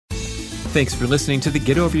Thanks for listening to the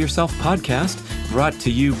Get Over Yourself podcast, brought to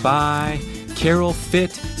you by Carol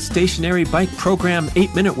Fit, Stationary Bike Program,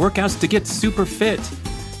 8-minute workouts to get super fit.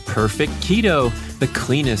 Perfect Keto, the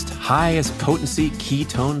cleanest, highest potency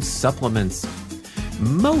ketone supplements.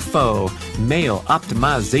 Mofo, male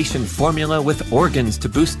optimization formula with organs to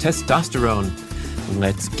boost testosterone.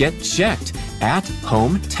 Let's get checked at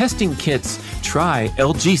home testing kits. Try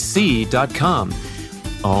lgc.com.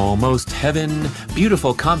 Almost Heaven,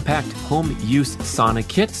 beautiful compact home use sauna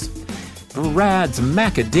kits. Brad's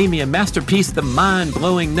Macadamia Masterpiece, the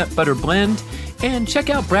mind-blowing nut butter blend. And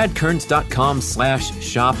check out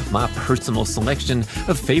bradkearns.com/shop, my personal selection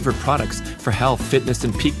of favorite products for health, fitness,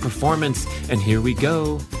 and peak performance. And here we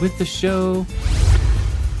go with the show.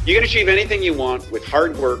 You can achieve anything you want with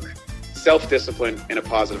hard work, self-discipline, and a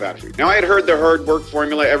positive attitude. Now, I had heard the hard work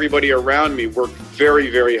formula. Everybody around me worked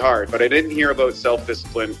very, very hard, but I didn't hear about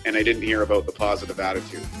self-discipline, and I didn't hear about the positive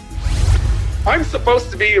attitude. I'm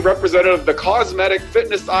supposed to be a representative of the cosmetic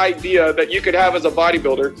fitness idea that you could have as a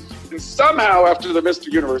bodybuilder. And somehow after the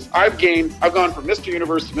Mr. Universe, I've gone from Mr.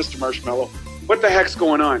 Universe to Mr. Marshmallow. What the heck's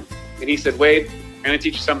going on? And he said, Wade, I'm going to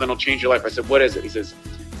teach you something that'll change your life. I said, what is it? He says,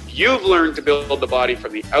 you've learned to build the body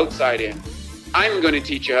from the outside in. I'm going to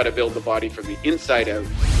teach you how to build the body from the inside out.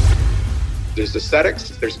 There's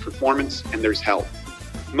aesthetics, there's performance, and there's health.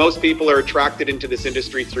 Most people are attracted into this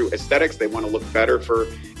industry through aesthetics. They want to look better for,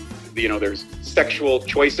 there's sexual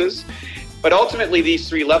choices. But ultimately, these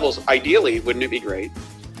three levels, ideally, wouldn't it be great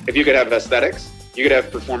if you could have aesthetics, you could have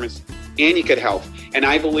performance, and you could health? And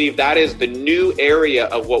I believe that is the new area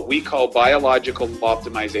of what we call biological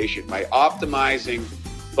optimization. By optimizing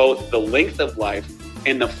both the length of life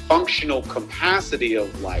and the functional capacity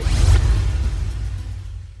of life.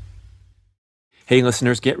 Hey,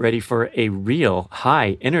 listeners, get ready for a real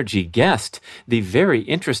high-energy guest, the very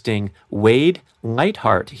interesting Wade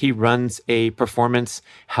Lightheart. He runs a performance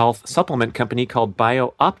health supplement company called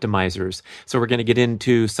Optimizers. So we're going to get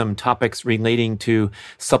into some topics relating to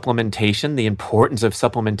supplementation, the importance of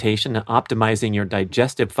supplementation, and optimizing your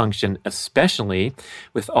digestive function, especially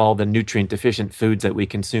with all the nutrient-deficient foods that we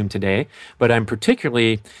consume today. But I'm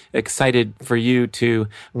particularly excited for you to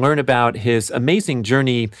learn about his amazing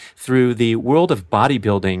journey through the world of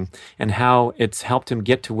bodybuilding and how it's helped him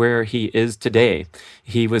get to where he is today.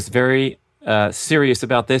 He was very serious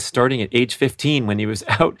about this starting at age 15 when he was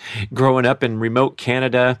out growing up in remote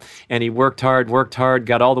Canada, and he worked hard,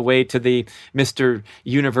 got all the way to the Mr.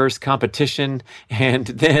 Universe competition, and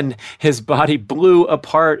then his body blew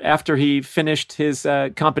apart after he finished his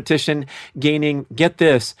competition, gaining, get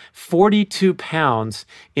this, 42 pounds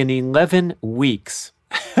in 11 weeks.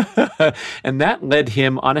 And that led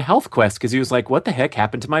him on a health quest because he was like, what the heck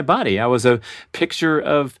happened to my body? I was a picture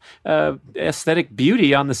of aesthetic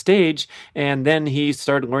beauty on the stage. And then he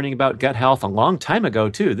started learning about gut health a long time ago,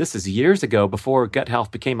 too. This is years ago before gut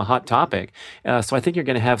health became a hot topic. So I think you're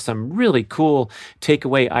going to have some really cool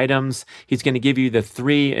takeaway items. He's going to give you the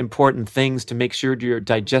 3 important things to make sure your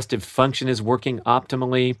digestive function is working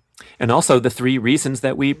optimally. And also the 3 reasons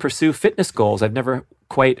that we pursue fitness goals. I've never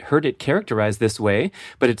quite heard it characterized this way,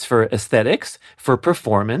 but it's for aesthetics, for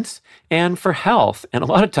performance, and for health. And a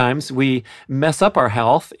lot of times we mess up our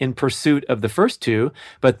health in pursuit of the first 2,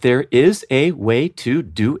 but there is a way to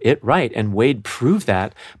do it right. And Wade proved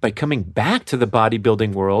that by coming back to the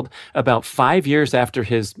bodybuilding world about 5 years after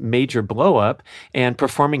his major blow up and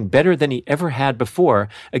performing better than he ever had before.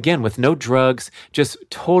 Again, with no drugs, just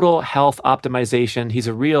total health optimization. He's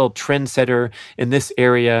a real trendsetter in this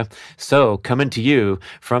area. So coming to you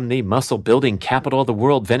from the muscle building capital of the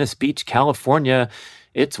world, Venice Beach, California,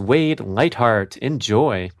 it's Wade Lightheart.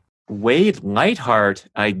 Enjoy. Wade Lightheart,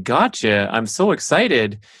 I gotcha. I'm so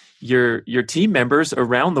excited. Your team members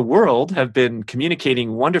around the world have been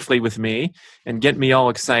communicating wonderfully with me and getting me all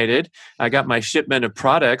excited. I got my shipment of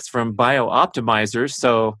products from Optimizers,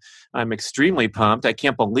 so I'm extremely pumped. I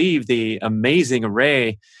can't believe the amazing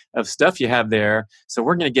array of stuff you have there. So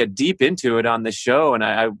we're going to get deep into it on this show. And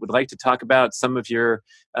I would like to talk about some of your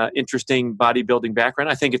interesting bodybuilding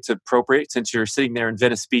background. I think it's appropriate since you're sitting there in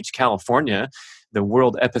Venice Beach, California, the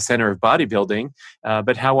world epicenter of bodybuilding.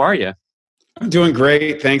 But how are you? I'm doing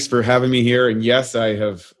great. Thanks for having me here. And yes, I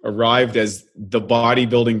have arrived as the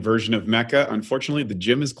bodybuilding version of Mecca. Unfortunately, the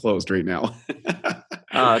gym is closed right now.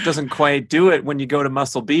 It doesn't quite do it when you go to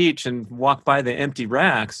Muscle Beach and walk by the empty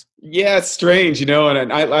racks. Yeah, it's strange, and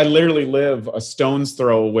I literally live a stone's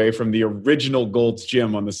throw away from the original Gold's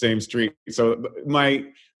Gym on the same street. So my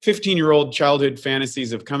 15-year-old childhood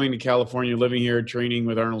fantasies of coming to California, living here, training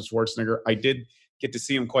with Arnold Schwarzenegger, I did get to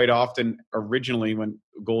see him quite often originally when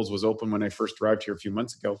Gold's was open when I first arrived here a few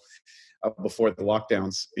months ago. before the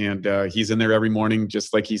lockdowns. And he's in there every morning,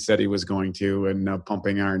 just like he said he was going to, and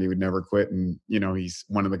pumping iron. He would never quit. And, he's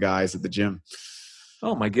one of the guys at the gym.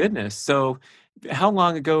 Oh my goodness. So how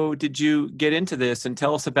long ago did you get into this, and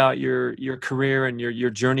tell us about your career and your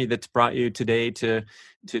journey that's brought you today to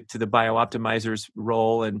the BioOptimizer's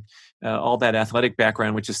role and all that athletic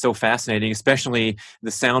background, which is so fascinating, especially the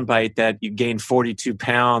soundbite that you gained 42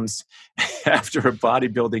 pounds after a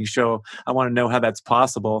bodybuilding show. I want to know how that's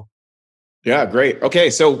possible. Yeah, great. Okay,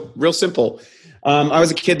 so real simple. I was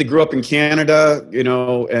a kid that grew up in Canada, in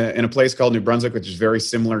a place called New Brunswick, which is very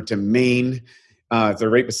similar to Maine. They're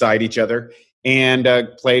right beside each other, and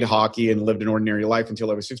played hockey and lived an ordinary life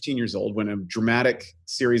until I was 15 years old, when a dramatic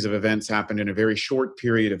series of events happened in a very short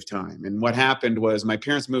period of time. And what happened was my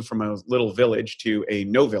parents moved from a little village to a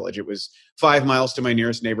no village. It was 5 miles to my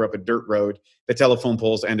nearest neighbor up a dirt road. The telephone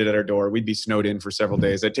poles ended at our door. We'd be snowed in for several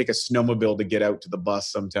days. I'd take a snowmobile to get out to the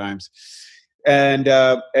bus sometimes. And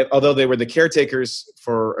although they were the caretakers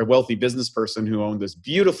for a wealthy business person who owned this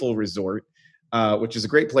beautiful resort, which is a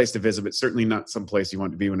great place to visit, but certainly not some place you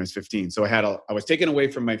want to be when I was 15. So I was taken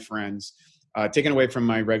away from my friends, taken away from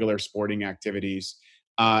my regular sporting activities,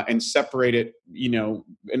 and separated,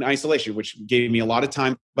 in isolation, which gave me a lot of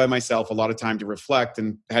time by myself, a lot of time to reflect,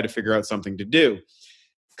 and had to figure out something to do.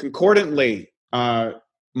 Concordantly,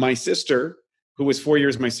 my sister, who was 4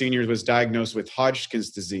 years my senior, was diagnosed with Hodgkin's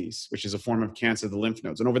disease, which is a form of cancer of the lymph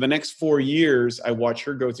nodes. And over the next 4 years, I watched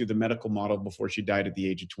her go through the medical model before she died at the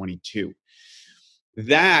age of 22.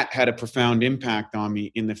 That had a profound impact on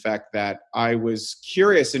me, in the fact that I was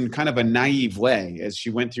curious in kind of a naive way. As she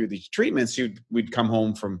went through these treatments, we'd come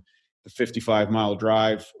home from the 55-mile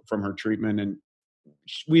drive from her treatment, and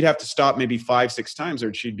we'd have to stop maybe 5-6 times,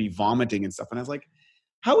 or she'd be vomiting and stuff. And I was like,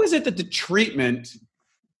 how is it that the treatment,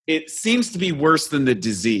 it seems to be worse than the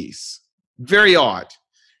disease? Very odd.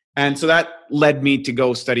 And so that led me to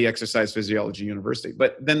go study exercise physiology at university.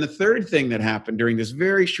 But then the third thing that happened during this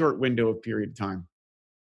very short window of period of time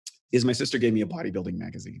is my sister gave me a bodybuilding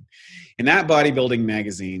magazine. And that bodybuilding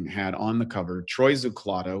magazine had on the cover Troy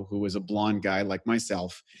Zuclato, who was a blonde guy like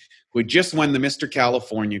myself, who had just won the Mr.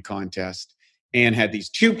 California contest, and had these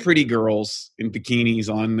two pretty girls in bikinis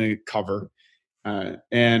on the cover.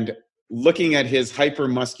 And looking at his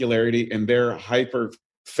hypermuscularity and their hyper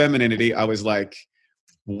femininity, I was like,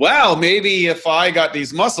 wow, maybe if I got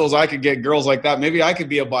these muscles, I could get girls like that. Maybe I could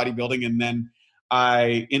be a bodybuilding. And then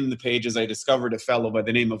in the pages, I discovered a fellow by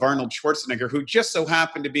the name of Arnold Schwarzenegger, who just so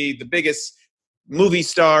happened to be the biggest movie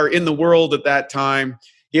star in the world at that time.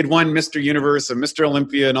 He had won Mr. Universe and Mr.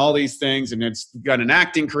 Olympia and all these things, and had got an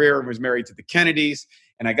acting career and was married to the Kennedys.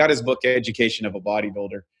 And I got his book, Education of a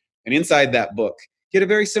Bodybuilder. And inside that book, he had a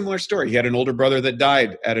very similar story. He had an older brother that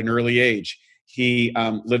died at an early age. He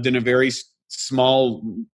lived in a very small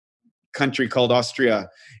country called Austria.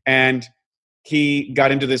 And he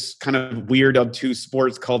got into this kind of weird, obtuse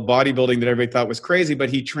sports called bodybuilding that everybody thought was crazy, but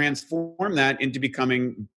he transformed that into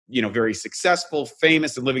becoming, very successful,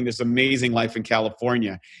 famous, and living this amazing life in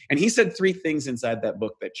California. And he said 3 things inside that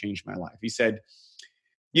book that changed my life. He said,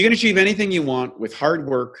 you can achieve anything you want with hard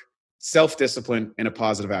work, self-discipline, and a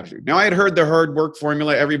positive attitude. Now, I had heard the hard work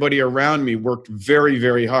formula. Everybody around me worked very,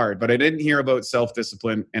 very hard, but I didn't hear about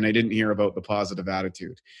self-discipline, and I didn't hear about the positive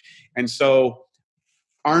attitude. And so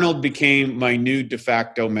Arnold became my new de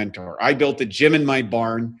facto mentor. I built a gym in my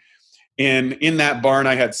barn, and in that barn,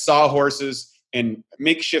 I had sawhorses and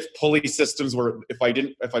makeshift pulley systems where if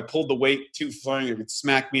I pulled the weight too far, it would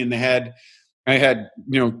smack me in the head. I had,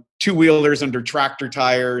 2-wheelers under tractor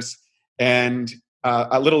tires, and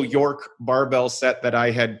a little York barbell set that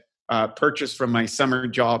I had purchased from my summer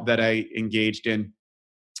job that I engaged in.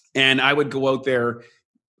 And I would go out there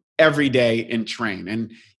every day and train.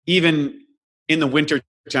 And even in the winter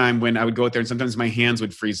time when I would go out there, and sometimes my hands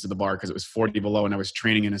would freeze to the bar because it was 40 below and I was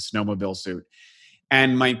training in a snowmobile suit.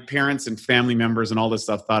 And my parents and family members and all this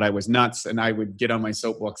stuff thought I was nuts. And I would get on my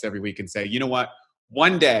soapbox every week and say, you know what?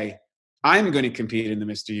 One day I'm going to compete in the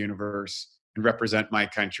Mr. Universe and represent my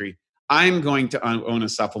country. I'm going to own a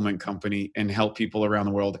supplement company and help people around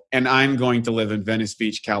the world. And I'm going to live in Venice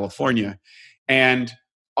Beach, California. And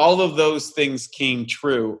all of those things came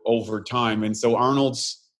true over time. And so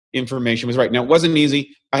Arnold's information was right. Now, it wasn't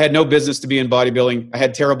easy. I had no business to be in bodybuilding. I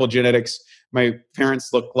had terrible genetics. My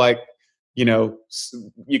parents looked like,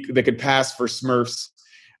 they could pass for Smurfs.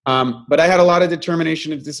 But I had a lot of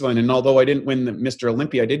determination and discipline. And although I didn't win the Mr.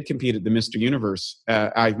 Olympia, I did compete at the Mr. Universe.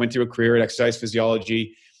 I went through a career in exercise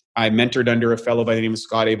physiology. I mentored under a fellow by the name of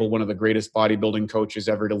Scott Abel, one of the greatest bodybuilding coaches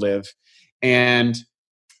ever to live, and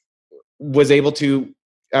was able to,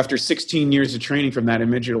 after 16 years of training from that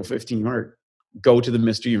individual 15 yard, go to the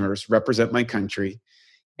Mr. Universe, represent my country,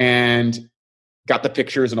 and got the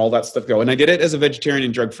pictures and all that stuff going. And I did it as a vegetarian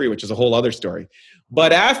and drug-free, which is a whole other story.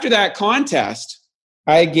 But after that contest,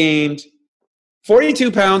 I gained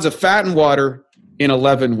 42 pounds of fat and water in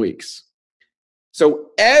 11 weeks. So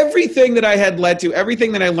everything that I had led to,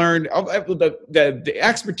 everything that I learned, the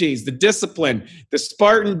expertise, the discipline, the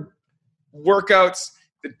Spartan workouts,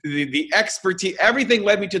 the expertise, everything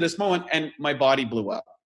led me to this moment, and my body blew up.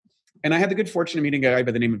 And I had the good fortune of meeting a guy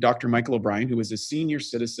by the name of Dr. Michael O'Brien, who was a senior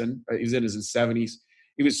citizen. He was in his 70s.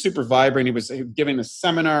 He was super vibrant. He was giving a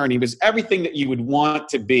seminar, and he was everything that you would want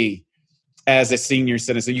to be as a senior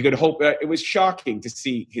citizen. You could hope. It was shocking to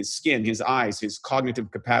see his skin, his eyes, his cognitive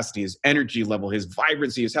capacity, his energy level, his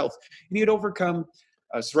vibrancy, his health. And he had overcome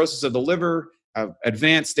cirrhosis of the liver,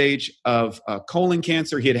 advanced stage of colon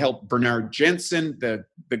cancer. He had helped Bernard Jensen,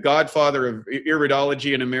 the godfather of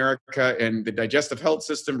iridology in America and the digestive health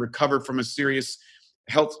system, recover from a serious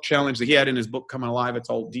health challenge that he had in his book, Coming Alive. It's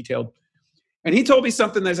all detailed. And he told me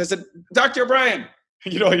something that I said, Dr. O'Brien,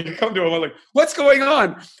 you come to him, I'm like, what's going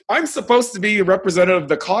on? I'm supposed to be a representative of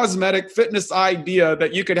the cosmetic fitness idea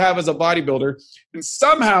that you could have as a bodybuilder. And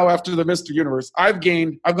somehow after the Mr. Universe, I've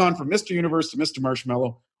gone from Mr. Universe to Mr.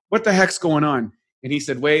 Marshmallow. What the heck's going on? And he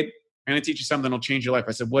said, Wade, I'm going to teach you something that'll change your life.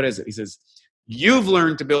 I said, what is it? He says, you've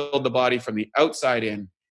learned to build the body from the outside in.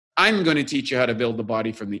 I'm going to teach you how to build the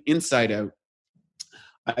body from the inside out.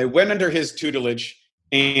 I went under his tutelage,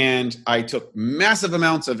 and I took massive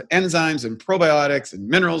amounts of enzymes and probiotics and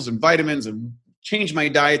minerals and vitamins and changed my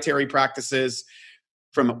dietary practices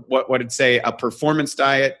from what would say a performance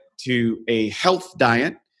diet to a health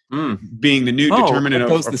diet, being the new determinant of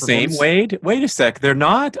those the same, Wade? Wait a sec. They're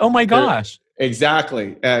not? Oh, my gosh.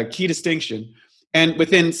 Exactly. Key distinction. And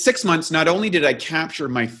within 6 months, not only did I capture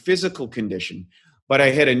my physical condition, but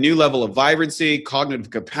I hit a new level of vibrancy, cognitive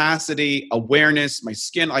capacity, awareness, my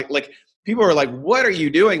skin. People were like, what are you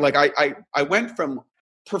doing? I went from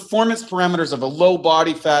performance parameters of a low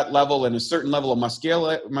body fat level and a certain level of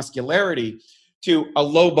muscularity to a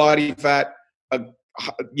low body fat, a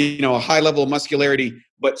high level of muscularity,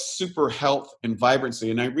 but super health and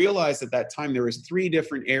vibrancy. And I realized at that time there was 3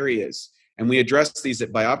 different areas, and we addressed these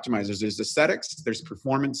at Bioptimizers. There's aesthetics, there's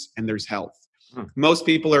performance, and there's health. Most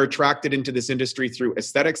people are attracted into this industry through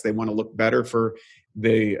aesthetics. They want to look better for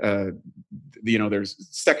there's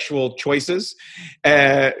sexual choices.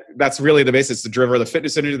 That's really the basis, the driver of the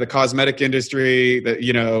fitness industry, the cosmetic industry,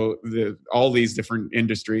 all these different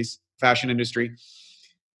industries, fashion industry.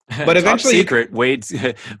 But eventually, top secret,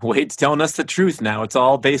 Wade's telling us the truth now. It's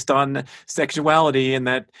all based on sexuality and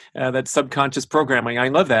that subconscious programming. I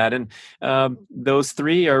love that, and those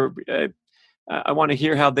 3 are. I want to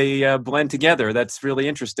hear how they blend together. That's really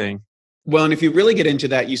interesting. Well, and if you really get into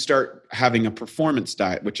that, you start having a performance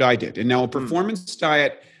diet, which I did. And now a performance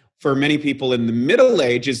diet for many people in the middle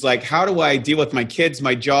age is like, how do I deal with my kids,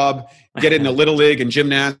 my job, get in the little league and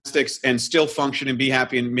gymnastics and still function and be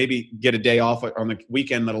happy and maybe get a day off on the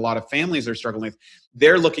weekend that a lot of families are struggling with?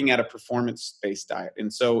 They're looking at a performance-based diet.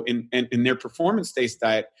 And so in their performance-based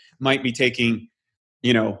diet might be taking,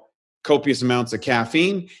 copious amounts of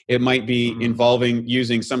caffeine. It might be involving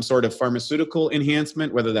using some sort of pharmaceutical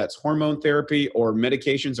enhancement, whether that's hormone therapy or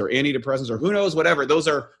medications or antidepressants or who knows, whatever. Those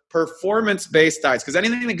are performance-based diets, because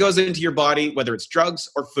anything that goes into your body, whether it's drugs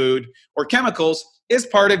or food or chemicals, is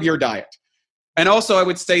part of your diet. And also, I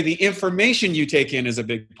would say the information you take in is a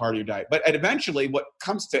big part of your diet. But eventually, what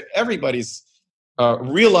comes to everybody's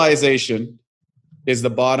realization is the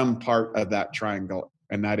bottom part of that triangle,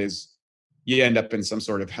 and that is you end up in some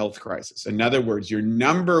sort of health crisis. In other words, your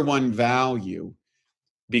number one value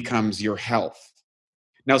becomes your health.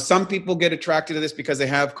 Now, some people get attracted to this because they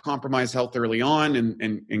have compromised health early on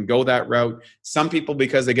and go that route. Some people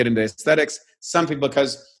because they get into aesthetics. Some people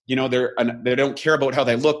because they don't care about how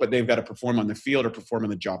they look, but they've got to perform on the field or perform on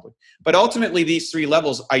the job. But ultimately, these 3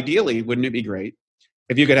 levels, ideally, wouldn't it be great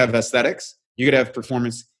if you could have aesthetics, you could have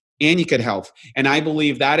performance, and you could health? And I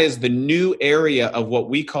believe that is the new area of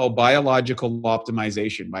what we call biological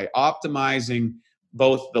optimization. By optimizing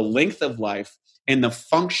both the length of life and the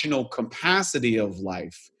functional capacity of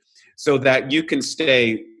life, so that you can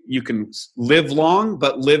live long,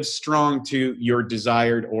 but live strong to your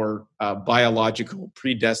desired or biological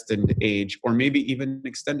predestined age, or maybe even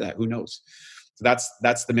extend that. Who knows? So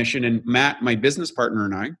that's the mission. And Matt, my business partner,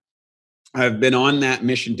 and I have been on that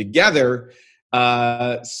mission together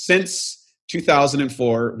since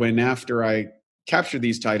 2004, when after I captured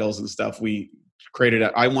these titles and stuff, we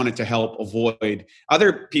I wanted to help avoid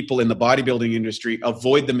other people in the bodybuilding industry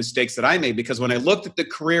avoid the mistakes that I made. Because when I looked at the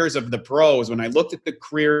careers of the pros, when I looked at the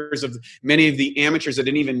careers of many of the amateurs that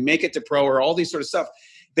didn't even make it to pro or all these sort of stuff,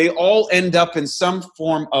 they all end up in some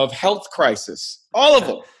form of health crisis. All of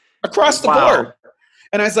them across the board.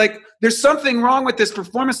 And I was like, there's something wrong with this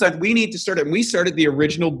performance that we need to start. And we started the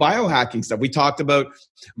original biohacking stuff. We talked about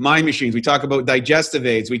mind machines. We talked about digestive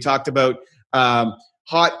aids. We talked about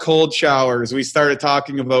hot, cold showers. We started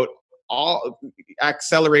talking about all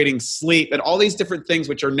accelerating sleep and all these different things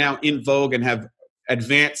which are now in vogue and have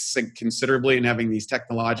advanced considerably in having these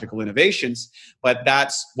technological innovations. But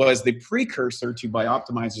that was the precursor to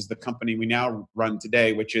Bioptimizers, the company we now run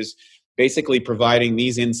today, which is basically providing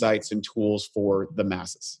these insights and tools for the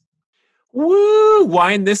masses. Woo!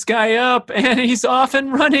 Wind this guy up, and he's off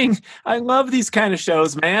and running. I love these kind of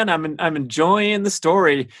shows, man. I'm enjoying the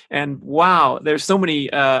story, and wow, there's so many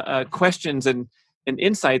questions and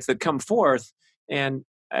insights that come forth, and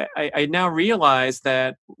I now realize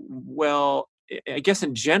that, well, I guess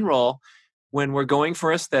in general, when we're going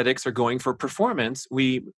for aesthetics or going for performance,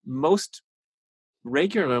 we most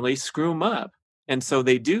regularly screw them up, and so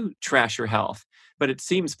they do trash your health. But it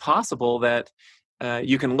seems possible that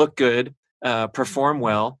you can look good, perform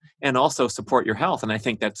well, and also support your health. And I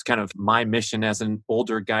think that's kind of my mission as an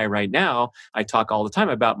older guy right now. I talk all the time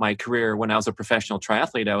about my career. When I was a professional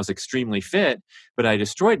triathlete, I was extremely fit, but I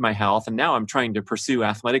destroyed my health. And now I'm trying to pursue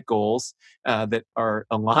athletic goals that are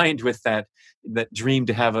aligned with that dream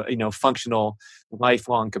to have a functional,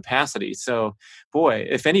 lifelong capacity. So, boy,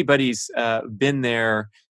 if anybody's been there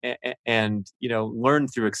and learned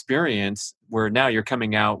through experience, where now you're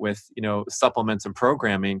coming out with supplements and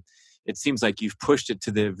programming, it seems like you've pushed it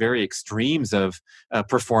to the very extremes of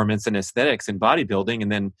performance and aesthetics and bodybuilding,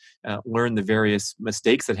 and then learn the various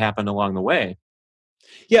mistakes that happened along the way.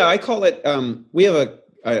 Yeah, I call it, we have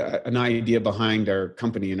an idea behind our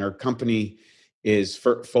company, and our company is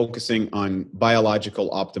focusing on biological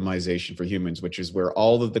optimization for humans, which is where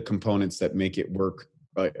all of the components that make it work,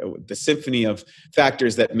 the symphony of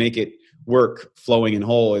factors that make it work flowing and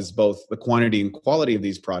whole, is both the quantity and quality of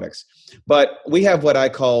these products. But we have what I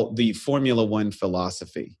call the Formula One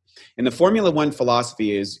philosophy. And the Formula One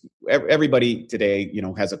philosophy is everybody today,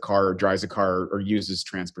 has a car or drives a car or uses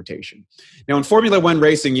transportation. Now in Formula One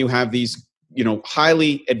racing, you have these,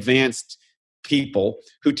 highly advanced people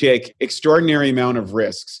who take extraordinary amount of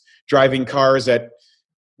risks, driving cars at,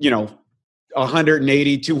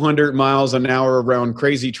 180, 200 miles an hour around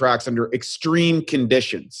crazy tracks under extreme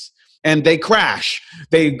conditions. And they crash.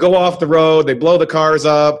 They go off the road. They blow the cars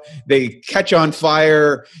up. They catch on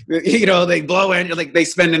fire. They blow in. They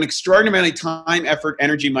spend an extraordinary amount of time, effort,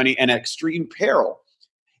 energy, money, and extreme peril.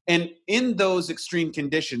 And in those extreme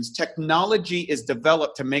conditions, technology is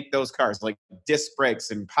developed to make those cars, like disc brakes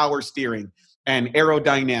and power steering and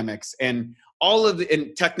aerodynamics and all of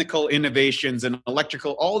the technical innovations and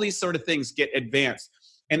electrical, all these sort of things get advanced.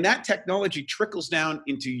 And that technology trickles down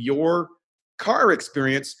into your car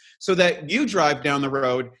experience so that you drive down the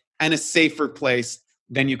road in a safer place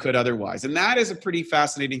than you could otherwise. And that is a pretty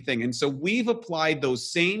fascinating thing. And so we've applied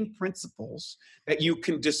those same principles that you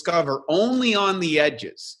can discover only on the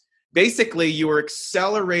edges. Basically, you are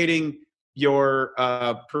accelerating your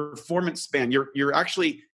performance span. You're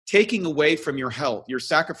actually taking away from your health. You're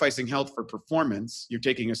sacrificing health for performance. You're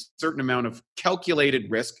taking a certain amount of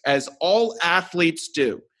calculated risk, as all athletes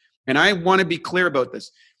do. And I want to be clear about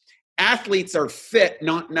this. Athletes are fit,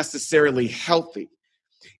 not necessarily healthy.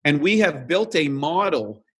 And we have built a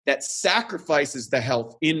model that sacrifices the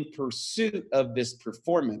health in pursuit of this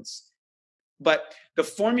performance. But the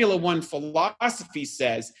Formula One philosophy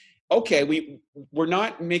says, okay, we're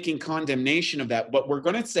not making condemnation of that. What we're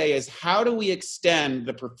going to say is, how do we extend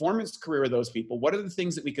the performance career of those people? What are the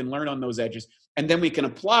things that we can learn on those edges? And then we can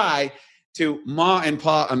apply to Ma and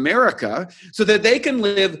Pa America so that they can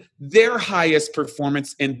live their highest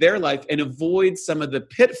performance in their life and avoid some of the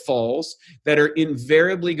pitfalls that are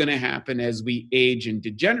invariably going to happen as we age and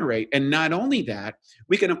degenerate. And not only that,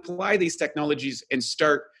 we can apply these technologies and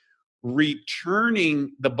start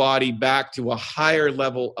returning the body back to a higher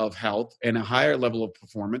level of health and a higher level of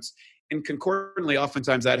performance. And concordantly,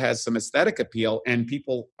 oftentimes that has some aesthetic appeal, and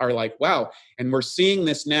people are like, wow. And we're seeing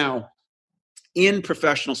this now in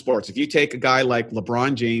professional sports. If you take a guy like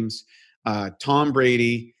LeBron James, Tom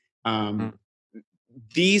Brady,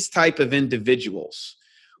 these type of individuals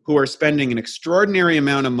who are spending an extraordinary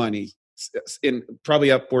amount of money, in probably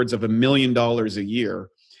upwards of $1 million a year,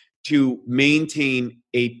 to maintain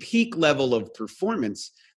a peak level of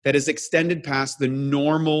performance that is extended past the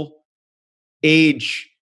normal age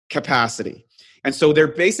capacity. And so they're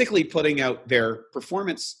basically putting out their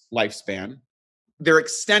performance lifespan. They're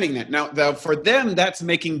extending that. Now, for them, that's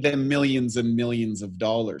making them millions and millions of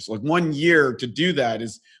dollars. Like 1 year to do that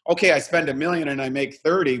is, okay, I spend $1 million and I make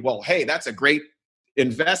 30. Well, hey, that's a great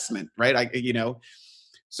investment, right?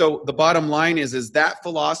 So the bottom line is that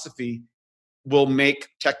philosophy will make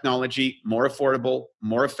technology more affordable,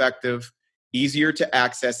 more effective, easier to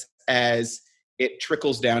access as it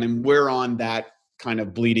trickles down. And we're on that kind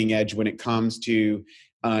of bleeding edge when it comes to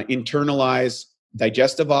internalize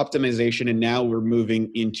digestive optimization. And now we're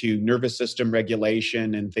moving into nervous system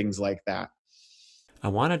regulation and things like that. I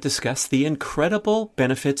want to discuss the incredible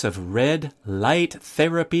benefits of red light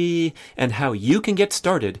therapy and how you can get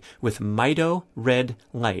started with Mito Red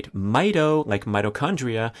Light. Mito, like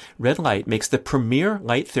mitochondria, red light makes the premier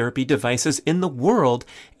light therapy devices in the world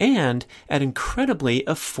and at incredibly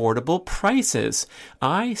affordable prices.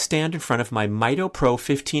 I stand in front of my Mito Pro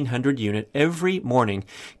 1500 unit every morning,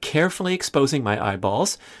 carefully exposing my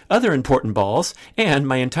eyeballs, other important balls, and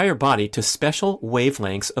my entire body to special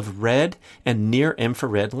wavelengths of red and near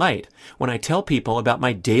infrared light. When I tell people about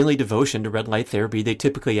my daily devotion to red light therapy, they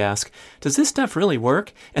typically ask, does this stuff really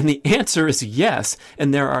work? And the answer is yes,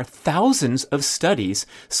 and there are thousands of studies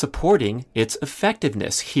supporting its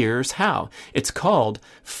effectiveness. Here's how. It's called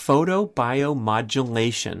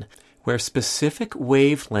photobiomodulation, where specific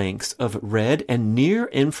wavelengths of red and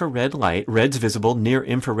near-infrared light, red's visible,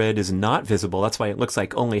 near-infrared is not visible, that's why it looks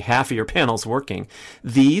like only half of your panel's working.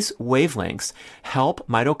 These wavelengths help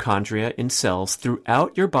mitochondria in cells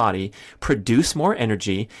throughout your body produce more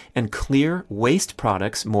energy and clear waste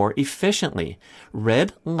products more efficiently.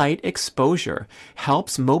 Red light exposure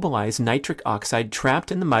helps mobilize nitric oxide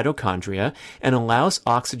trapped in the mitochondria and allows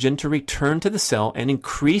oxygen to return to the cell and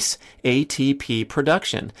increase ATP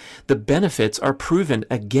production. The benefits are proven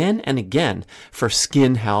again and again for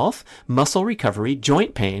skin health, muscle recovery,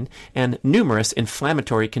 joint pain, and numerous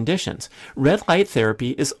inflammatory conditions. Red light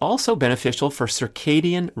therapy is also beneficial for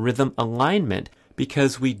circadian rhythm alignment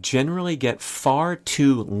because we generally get far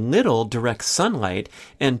too little direct sunlight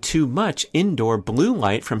and too much indoor blue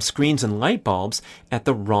light from screens and light bulbs at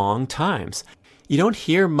the wrong times. You don't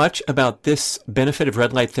hear much about this benefit of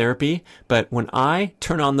red light therapy, but when I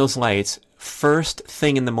turn on those lights, first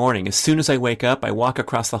thing in the morning, as soon as I wake up, I walk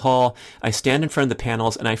across the hall, I stand in front of the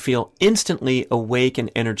panels, and I feel instantly awake and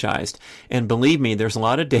energized. And believe me, there's a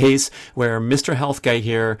lot of days where Mr. Health Guy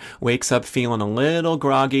here wakes up feeling a little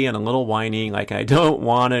groggy and a little whiny, like I don't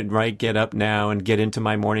want to get up now and get into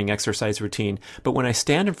my morning exercise routine. But when I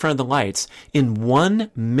stand in front of the lights, in 1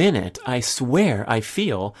 minute, I swear I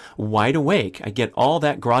feel wide awake. I get all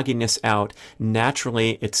that grogginess out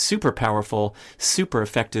naturally. It's super powerful, super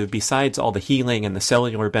effective, besides all the healing and the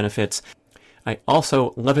cellular benefits. I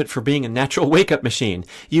also love it for being a natural wake-up machine.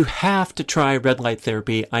 You have to try red light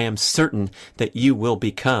therapy. I am certain that you will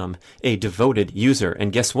become a devoted user.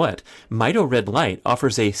 And guess what? Mito Red Light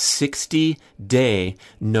offers a 60-day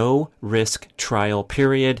no-risk trial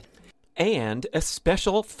period and a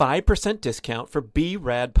special 5% discount for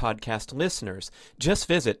B-Rad podcast listeners. Just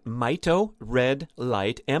visit Mito Red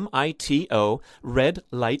Light, M-I-T-O,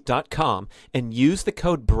 redlight.com, and use the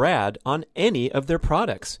code BRAD on any of their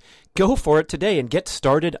products. Go for it today and get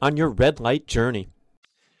started on your red light journey.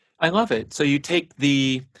 I love it. So you take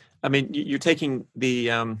you're taking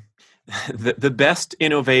the best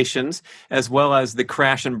innovations, as well as the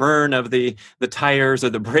crash and burn of the tires or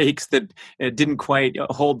the brakes that didn't quite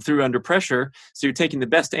hold through under pressure. So you're taking the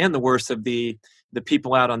best and the worst of the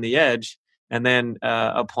people out on the edge, and then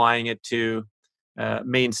applying it to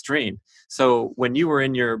mainstream. So when you were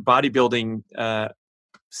in your bodybuilding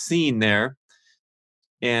scene there,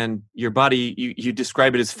 and your body, you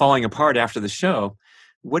describe it as falling apart after the show,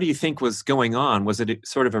 what do you think was going on? Was it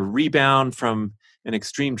sort of a rebound from an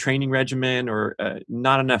extreme training regimen, or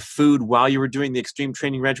not enough food while you were doing the extreme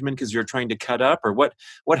training regimen because you're trying to cut up, or what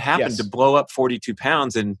happened to blow up 42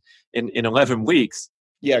 pounds in 11 weeks?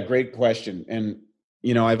 Yeah, great question. And,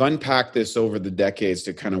 I've unpacked this over the decades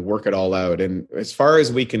to kind of work it all out. And as far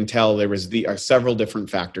as we can tell, there was several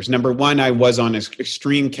different factors. Number one, I was on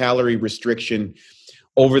extreme calorie restriction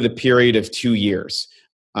over the period of 2 years.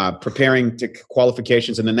 Preparing to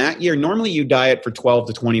qualifications. And then that year, normally you diet for 12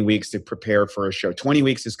 to 20 weeks to prepare for a show. 20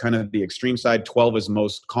 weeks is kind of the extreme side. 12 is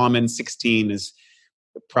most common. 16 is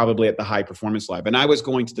probably at the high performance level. And I was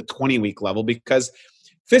going to the 20-week level because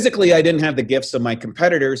physically I didn't have the gifts of my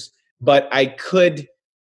competitors, but I could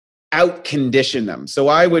out-condition them. So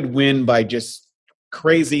I would win by just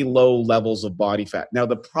crazy low levels of body fat. Now,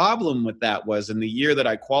 the problem with that was in the year that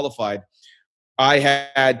I qualified, I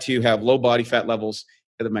had to have low body fat levels.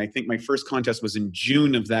 I think my first contest was in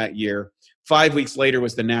June of that year. 5 weeks later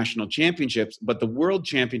was the national championships, but the world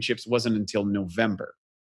championships wasn't until November,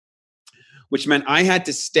 which meant I had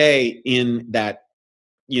to stay in that,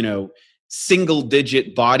 single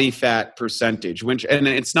digit body fat percentage, and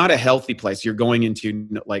it's not a healthy place. You're going into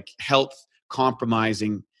like health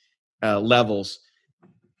compromising levels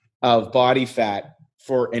of body fat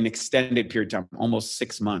for an extended period of time, almost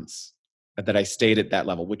 6 months that I stayed at that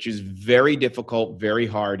level, which is very difficult, very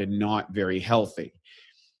hard, and not very healthy.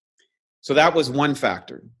 So that was one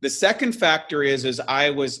factor. The second factor is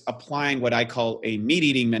I was applying what I call a meat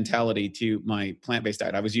eating mentality to my plant-based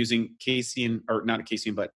diet. I was using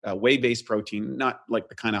whey-based protein, not like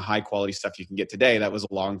the kind of high quality stuff you can get today. That was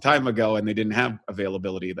a long time ago, and they didn't have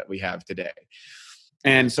availability that we have today.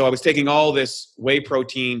 And so I was taking all this whey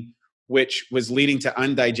protein, which was leading to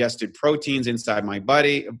undigested proteins inside my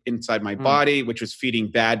body, which was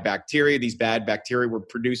feeding bad bacteria. These bad bacteria were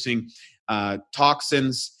producing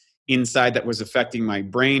toxins inside that was affecting my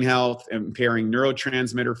brain health, impairing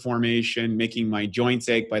neurotransmitter formation, making my joints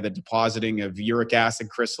ache by the depositing of uric acid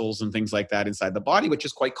crystals and things like that inside the body, which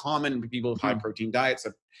is quite common with people with high protein diets.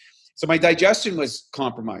 So my digestion was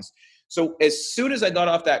compromised. So as soon as I got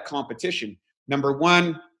off that competition, number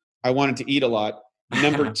one, I wanted to eat a lot.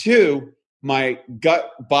 Number two, my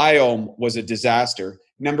gut biome was a disaster.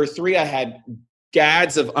 Number three, I had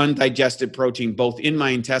gads of undigested protein, both in my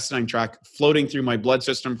intestinal tract, floating through my blood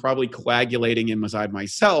system, probably coagulating inside my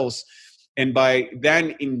cells. And by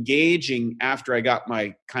then engaging, after I got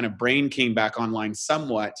my kind of brain came back online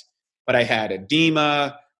somewhat, but I had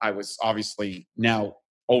edema. I was obviously now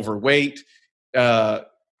overweight,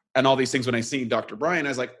 and all these things. When I seen Dr. Brian,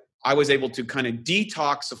 I was able to kind of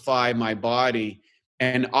detoxify my body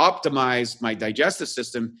and optimize my digestive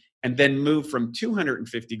system, and then move from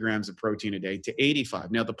 250 grams of protein a day to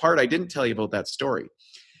 85. Now, the part I didn't tell you about that story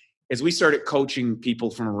is we started coaching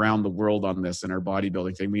people from around the world on this in our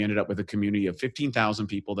bodybuilding thing. We ended up with a community of 15,000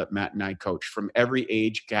 people that Matt and I coached from every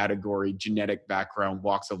age category, genetic background,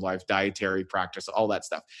 walks of life, dietary practice, all that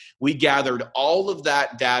stuff. We gathered all of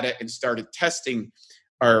that data and started testing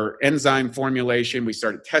our enzyme formulation. We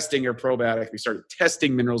started testing our probiotic. We started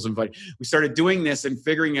testing minerals and vitamins. We started doing this and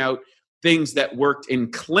figuring out things that worked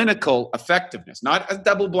in clinical effectiveness, not a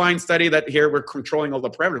double-blind study that here we're controlling all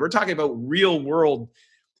the parameters. We're talking about real-world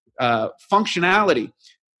functionality.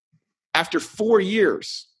 After 4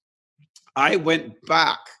 years, I went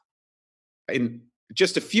back in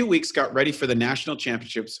just a few weeks, got ready for the national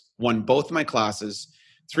championships, won both my classes.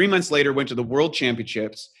 3 months later, went to the world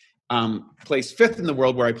championships, placed 5th in the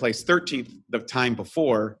world where I placed 13th the time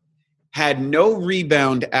before, had no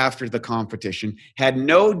rebound after the competition, had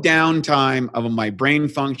no downtime of my brain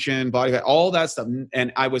function, body, all that stuff.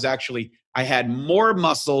 And I had more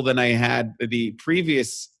muscle than I had the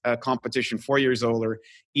previous competition 4 years older,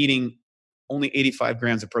 eating only 85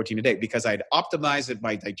 grams of protein a day because I had optimized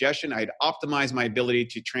my digestion. I had optimized my ability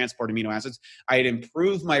to transport amino acids. I had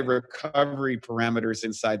improved my recovery parameters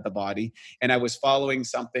inside the body. And I was following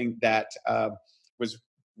something that was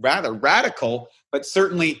rather radical, but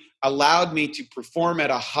certainly allowed me to perform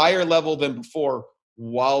at a higher level than before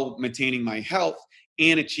while maintaining my health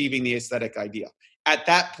and achieving the aesthetic ideal. At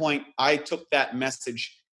that point, I took that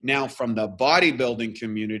message now from the bodybuilding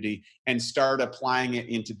community and started applying it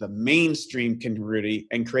into the mainstream community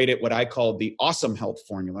and created what I call the Awesome Health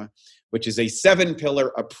Formula, which is a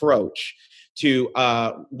 7-pillar approach to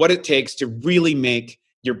what it takes to really make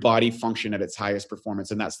your body function at its highest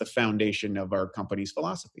performance. And that's the foundation of our company's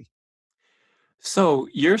philosophy. So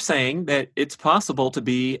you're saying that it's possible to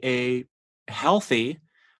be a healthy,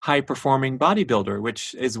 high-performing bodybuilder,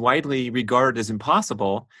 which is widely regarded as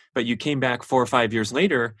impossible, but you came back 4 or 5 years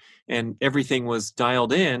later and everything was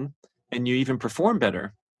dialed in and you even performed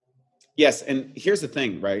better. Yes, and here's the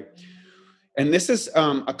thing, right? And this is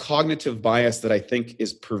a cognitive bias that I think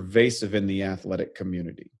is pervasive in the athletic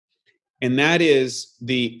community. And that is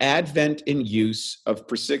the advent and use of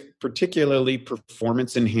particularly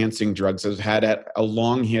performance-enhancing drugs has had a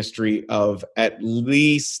long history of at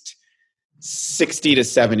least 60 to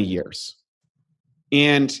 70 years.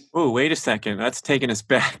 And oh, wait a second. That's taking us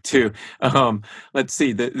back to, let's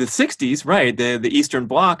see, the 60s, right? The Eastern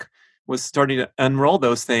Bloc was starting to unroll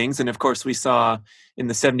those things. And of course, we saw in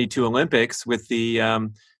the 72 Olympics with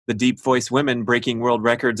the deep voice women breaking world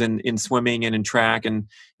records in swimming and in track. And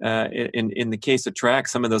in the case of track,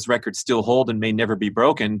 some of those records still hold and may never be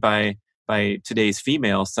broken by today's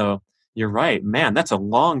females. So you're right, man, that's a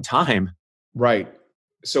long time. Right.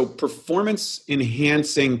 So performance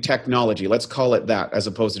enhancing technology, let's call it that, as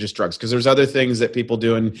opposed to just drugs, because there's other things that people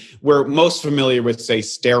do. And we're most familiar with, say,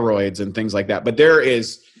 steroids and things like that. But there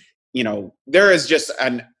is just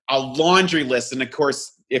an a laundry list. And of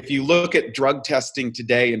course, if you look at drug testing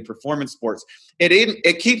today in performance sports,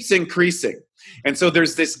 it keeps increasing. And so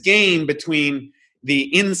there's this game between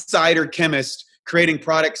the insider chemist creating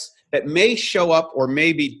products that may show up or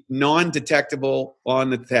may be non-detectable on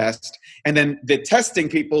the test, and then the testing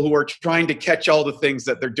people who are trying to catch all the things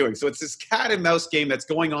that they're doing. So it's this cat and mouse game that's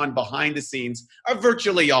going on behind the scenes of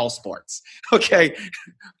virtually all sports. Okay,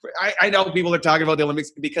 I know people are talking about the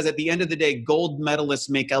Olympics because at the end of the day, gold medalists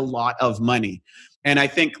make a lot of money. And I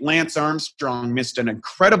think Lance Armstrong missed an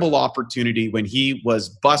incredible opportunity when he was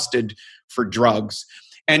busted for drugs.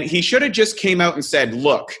 And he should have just came out and said,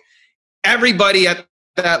 look, everybody at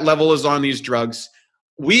that level is on these drugs.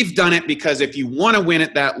 We've done it because if you want to win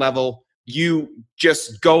at that level, you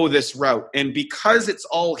just go this route. And because it's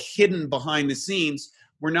all hidden behind the scenes,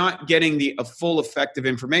 we're not getting the full effective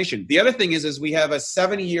information. The other thing is we have a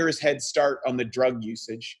 70 years head start on the drug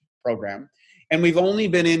usage program. And we've only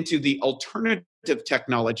been into the alternative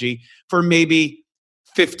technology for maybe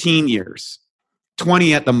 15 years,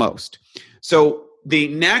 20 at the most. So the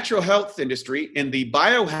natural health industry and the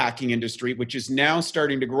biohacking industry, which is now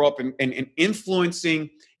starting to grow up and influencing,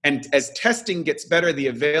 and as testing gets better, the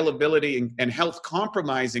availability and health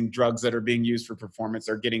compromising drugs that are being used for performance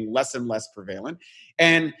are getting less and less prevalent.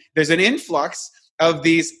 And there's an influx of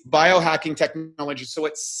these biohacking technologies. So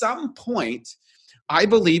at some point, I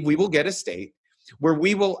believe we will get a state where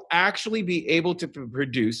we will actually be able to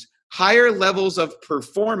produce higher levels of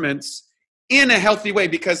performance in a healthy way,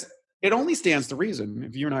 because it only stands to reason,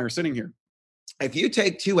 if you and I are sitting here, if you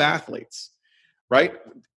take two athletes, right?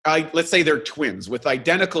 Let's say they're twins with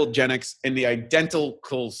identical genetics and the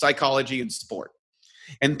identical psychology and sport,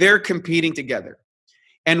 and they're competing together.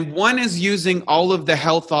 And one is using all of the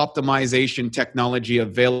health optimization technology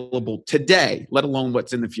available today, let alone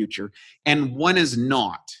what's in the future, and one is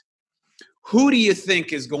not. Who do you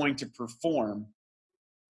think is going to perform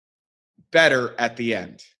better at the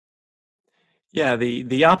end? Yeah, the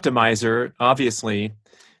optimizer, obviously.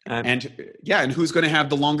 And who's going to have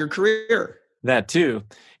the longer career? That too.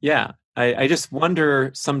 Yeah. I just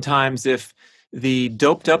wonder sometimes if the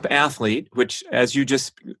doped up athlete, which, as you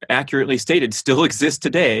just accurately stated, still exists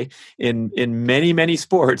today in many, many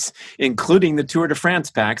sports, including the Tour de France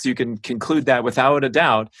packs, you can conclude that without a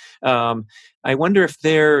doubt. I wonder if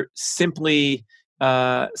they're simply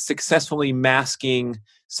successfully masking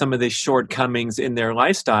some of the shortcomings in their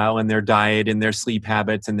lifestyle and their diet and their sleep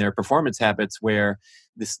habits and their performance habits, where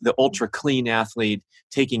the ultra clean athlete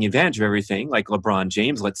taking advantage of everything, like LeBron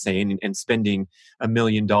James, let's say, and spending $1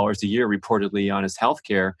 million a year reportedly on his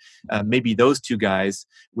healthcare, maybe those two guys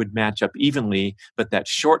would match up evenly. But that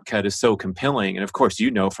shortcut is so compelling, and of course,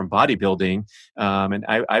 from bodybuilding, and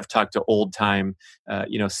I've talked to old time,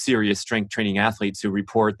 serious strength training athletes who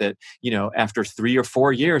report that after 3 or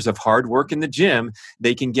 4 years of hard work in the gym,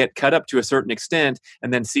 they can get cut up to a certain extent,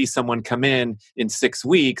 and then see someone come in 6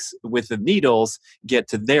 weeks with the needles, get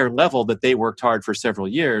to their level that they worked hard for several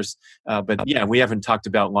years. But we haven't talked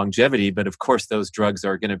about longevity, but of course those drugs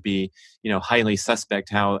are going to be, highly suspect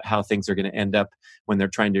how things are going to end up when they're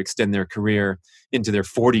trying to extend their career into their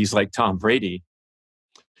 40s, like Tom Brady.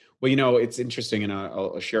 Well, it's interesting, and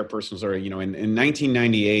I'll share a personal story. In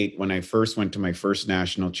 1998, when I first went to my first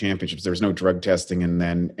national championships, there was no drug testing,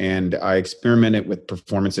 and I experimented with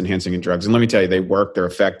performance enhancing drugs. And let me tell you, they work, they're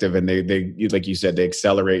effective, and they like you said, they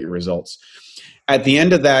accelerate your results. At the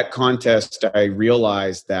end of that contest, I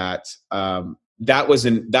realized that that was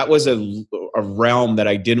a realm that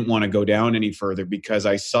I didn't want to go down any further, because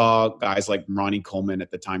I saw guys like Ronnie Coleman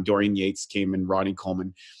at the time. Dorian Yates came and Ronnie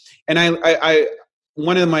Coleman, and I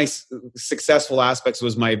one of my successful aspects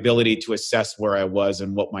was my ability to assess where I was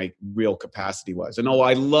and what my real capacity was. And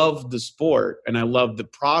I loved the sport and I loved the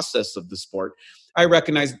process of the sport. I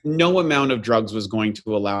recognized no amount of drugs was going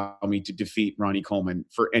to allow me to defeat Ronnie Coleman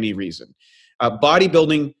for any reason.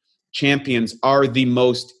 Bodybuilding champions are the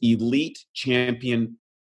most elite champion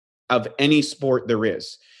of any sport there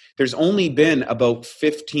is. There's only been about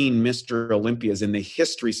 15 Mr. Olympias in the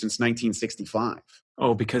history since 1965.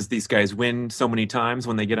 Oh, because these guys win so many times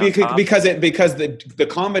when they get on top? Because the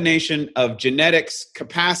combination of genetics,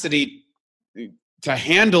 capacity to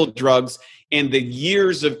handle drugs, and the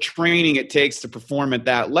years of training it takes to perform at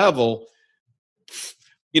that level,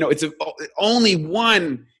 it's only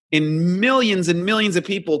one in millions and millions of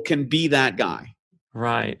people can be that guy.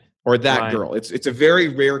 Right. Or that girl. It's a very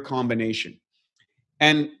rare combination.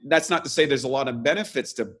 And that's not to say there's a lot of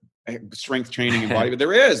benefits to strength training and body, but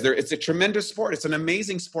there is. It's a tremendous sport. It's an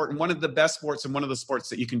amazing sport, and one of the best sports, and one of the sports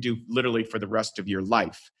that you can do literally for the rest of your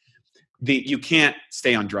life. you can't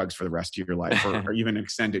stay on drugs for the rest of your life or even an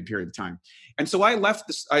extended period of time. And so I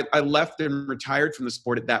left I left and retired from the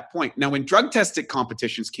sport at that point. Now, when drug testing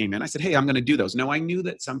competitions came in, I said, hey, I'm going to do those. Now, I knew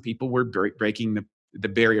that some people were breaking the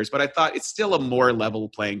barriers, but I thought it's still a more level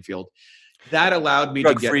playing field. That allowed me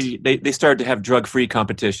to get drug-free. They started to have drug-free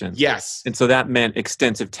competitions. Yes. And so that meant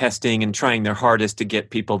extensive testing and trying their hardest to get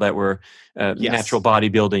people that were natural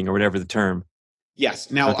bodybuilding or whatever the term.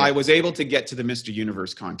 Yes. Now, I was able to get to the Mr.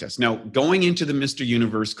 Universe contest. Now, going into the Mr.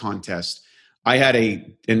 Universe contest, I had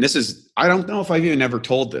and this is, I don't know if I've even ever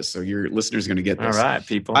told this, so your listeners are going to get this. All right,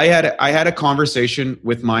 people. I had a conversation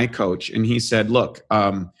with my coach, and he said, look,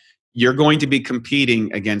 you're going to be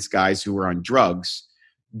competing against guys who are on drugs.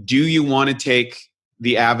 Do you want to take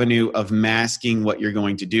the avenue of masking what you're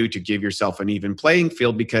going to do to give yourself an even playing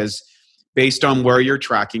field? Because based on where you're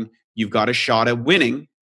tracking, you've got a shot at winning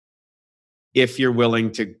if you're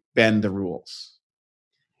willing to bend the rules.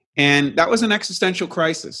 And that was an existential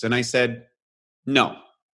crisis. And I said, no,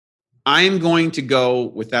 I'm going to go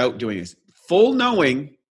without doing this, full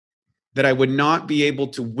knowing that I would not be able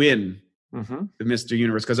to win the Mr.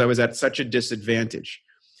 Universe because I was at such a disadvantage.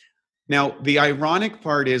 Now, the ironic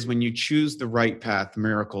part is when you choose the right path,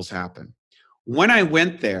 miracles happen. When I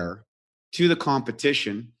went there to the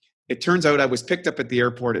competition, it turns out I was picked up at the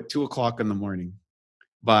airport at 2:00 in the morning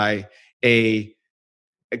by a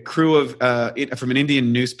crew of from an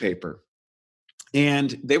Indian newspaper.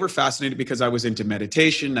 And they were fascinated because I was into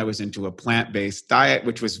meditation. I was into a plant-based diet,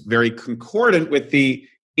 which was very concordant with the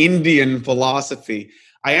Indian philosophy.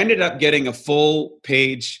 I ended up getting a full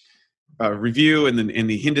page review in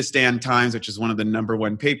the Hindustan Times, which is one of the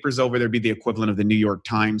 #1 papers over there, be the equivalent of the New York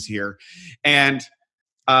Times here. And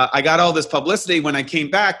I got all this publicity. When I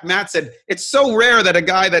came back, Matt said, it's so rare that a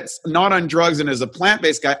guy that's not on drugs and is a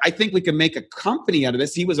plant-based guy, I think we can make a company out of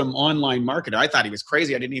this. He was an online marketer. I thought he was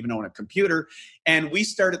crazy. I didn't even own a computer. And we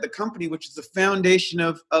started the company, which is the foundation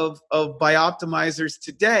of Bioptimizers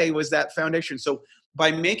today, was that foundation. So by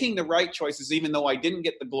making the right choices, even though I didn't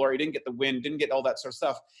get the glory, didn't get the win, didn't get all that sort of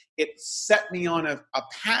stuff, it set me on a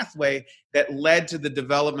pathway that led to the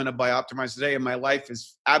development of Bioptimize today. And my life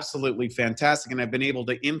is absolutely fantastic. And I've been able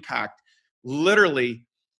to impact literally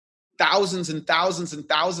thousands and thousands and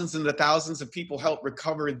thousands and thousands of people, help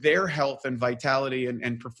recover their health and vitality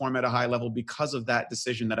and perform at a high level because of that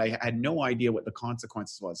decision that I had no idea what the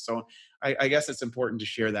consequences was. So I guess it's important to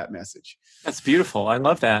share that message. That's beautiful. I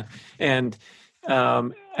love that. And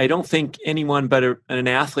I don't think anyone but an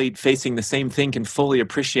athlete facing the same thing can fully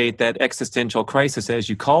appreciate that existential crisis, as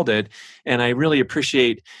you called it. And I really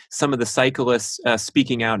appreciate some of the cyclists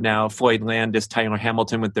speaking out now, Floyd Landis, Tyler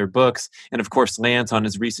Hamilton with their books, and of course Lance on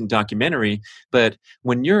his recent documentary. But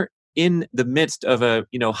when you're in the midst of a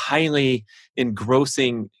highly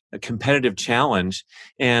engrossing competitive challenge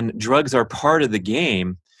and drugs are part of the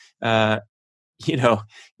game,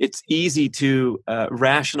 it's easy to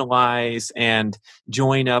rationalize and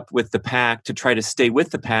join up with the pack to try to stay with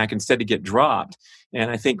the pack instead of get dropped. And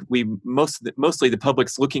I think mostly the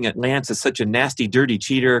public's looking at Lance as such a nasty, dirty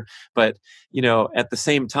cheater. But, at the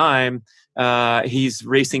same time, he's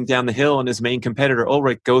racing down the hill and his main competitor,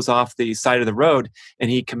 Ulrich, goes off the side of the road and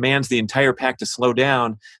he commands the entire pack to slow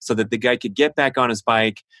down so that the guy could get back on his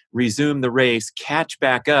bike, resume the race, catch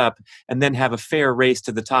back up, and then have a fair race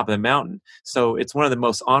to the top of the mountain. So it's one of the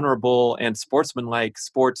most honorable and sportsmanlike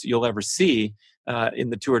sports you'll ever see in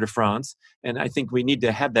the Tour de France. And I think we need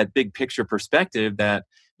to have that big picture perspective that,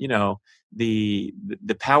 the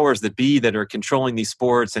powers that be that are controlling these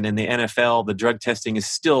sports, and in the NFL, the drug testing is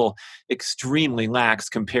still extremely lax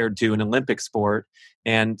compared to an Olympic sport.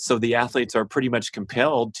 And so the athletes are pretty much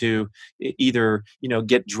compelled to either,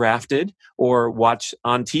 get drafted or watch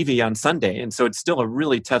on TV on Sunday. And so it's still a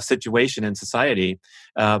really tough situation in society.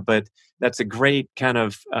 But that's a great kind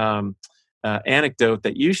of anecdote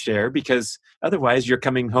that you share, because otherwise you're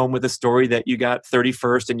coming home with a story that you got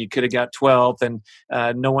 31st and you could have got 12th and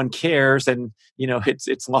no one cares, and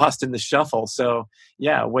it's lost in the shuffle. So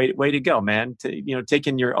yeah, way to go, man.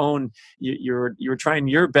 Taking your own, you're trying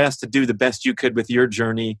your best to do the best you could with your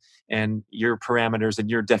journey and your parameters and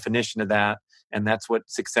your definition of that, and that's what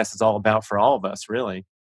success is all about for all of us, really.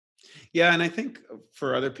 Yeah, and I think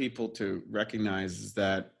for other people to recognize is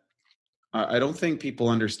that I don't think people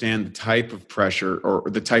understand the type of pressure or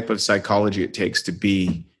the type of psychology it takes to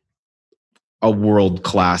be a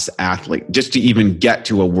world-class athlete, just to even get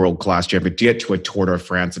to a world-class champion, to get to a Tour de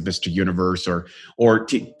France, a Mr. Universe, or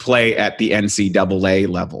to play at the NCAA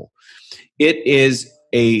level. It is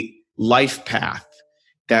a life path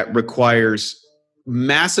that requires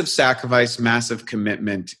massive sacrifice, massive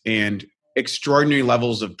commitment, and extraordinary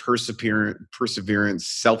levels of perseverance,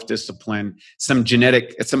 self-discipline, some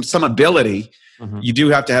genetic, some ability. Mm-hmm. You do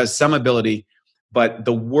have to have some ability, but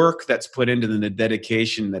the work that's put into the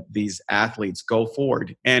dedication that these athletes go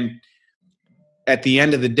forward. And at the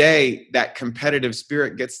end of the day, that competitive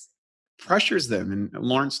spirit pressures them. And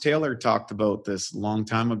Lawrence Taylor talked about this a long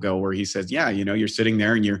time ago, where he says, yeah, you're sitting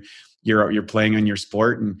there and you're playing on your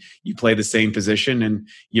sport and you play the same position and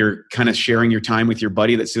you're kind of sharing your time with your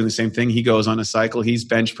buddy that's doing the same thing. He goes on a cycle. He's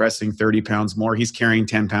bench pressing 30 pounds more. He's carrying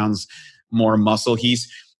 10 pounds more muscle.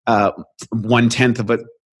 He's 1/10 of a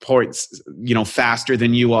points, faster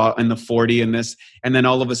than you are in the 40 in this. And then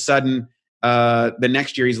all of a sudden, the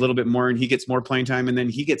next year he's a little bit more and he gets more playing time, and then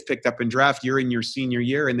he gets picked up in draft. You're in your senior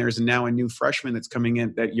year and there's now a new freshman that's coming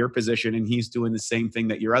in at your position and he's doing the same thing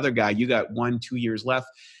that your other guy. You got 1-2 years left.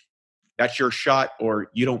 That's your shot or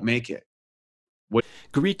you don't make it.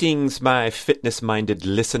 Greetings, my fitness-minded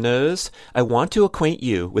listeners. I want to acquaint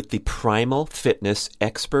you with the Primal Fitness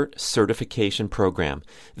Expert Certification Program,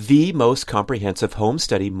 the most comprehensive home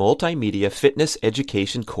study multimedia fitness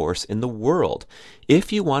education course in the world.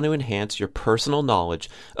 If you want to enhance your personal knowledge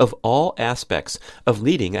of all aspects of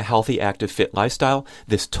leading a healthy, active, fit lifestyle,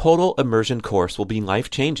 this total immersion course will be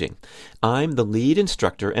life-changing. I'm the lead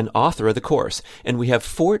instructor and author of the course, and we have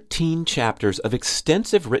 14 chapters of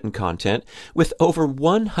extensive written content with over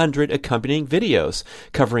 100 accompanying videos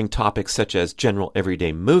covering topics such as general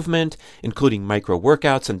everyday movement, including micro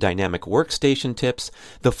workouts and dynamic workstation tips,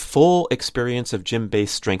 the full experience of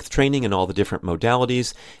gym-based strength training and all the different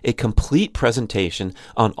modalities, a complete presentation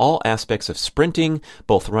on all aspects of sprinting,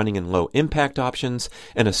 both running and low impact options,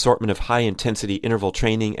 an assortment of high intensity interval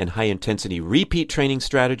training and high intensity repeat training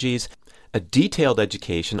strategies, a detailed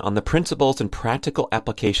education on the principles and practical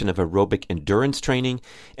application of aerobic endurance training,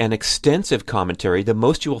 and extensive commentary, the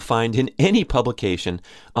most you will find in any publication,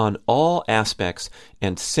 on all aspects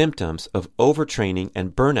and symptoms of overtraining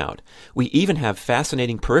and burnout. We even have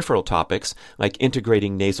fascinating peripheral topics like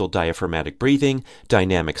integrating nasal diaphragmatic breathing,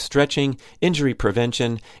 dynamic stretching, injury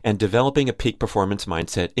prevention, and developing a peak performance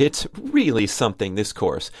mindset. It's really something, this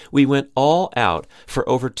course. We went all out for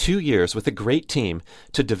over 2 years with a great team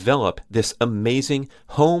to develop this amazing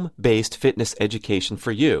home-based fitness education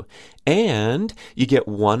for you. And you get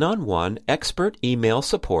one-on-one expert email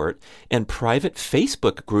support and private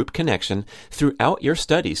Facebook group connection throughout your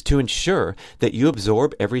studies to ensure that you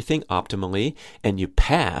absorb everything optimally and you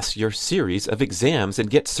pass your series of exams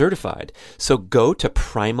and get certified. So go to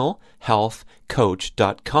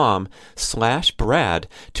primalhealthcoach.com/Brad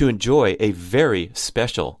to enjoy a very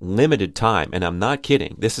special limited time. And I'm not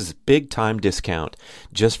kidding. This is a big time discount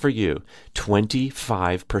just for you.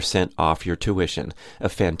 25% off your tuition. A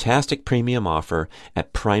fantastic premium offer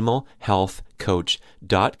at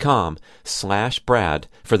primalhealthcoach.com/Brad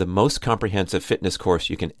for the most comprehensive fitness course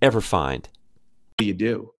you can ever find. What do you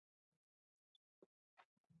do?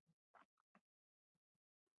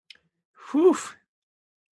 Whew.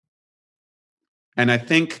 And I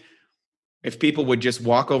think if people would just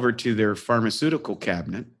walk over to their pharmaceutical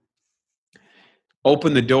cabinet,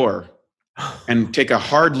 open the door, and take a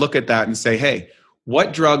hard look at that and say, hey,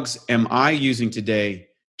 what drugs am I using today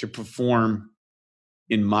to perform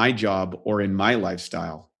in my job or in my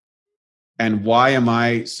lifestyle? And why am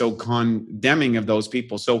I so condemning of those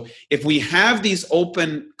people? So if we have these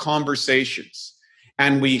open conversations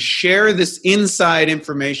and we share this inside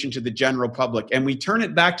information to the general public and we turn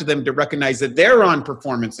it back to them to recognize that they're on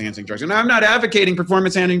performance-enhancing drugs. And I'm not advocating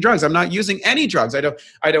performance-enhancing drugs. I'm not using any drugs. I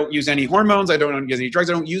don't use any hormones. I don't use any drugs.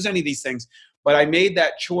 I don't use any of these things. But I made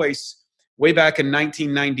that choice way back in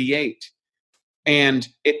 1998. And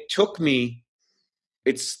it took me,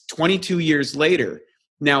 it's 22 years later.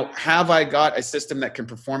 Now, have I got a system that can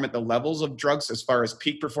perform at the levels of drugs as far as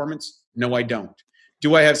peak performance? No, I don't.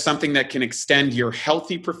 Do I have something that can extend your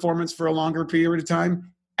healthy performance for a longer period of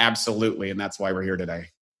time? Absolutely. And that's why we're here today.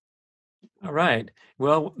 All right.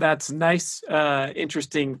 Well, that's nice,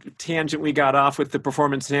 interesting tangent we got off with the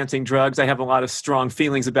performance-enhancing drugs. I have a lot of strong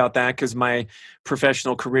feelings about that because my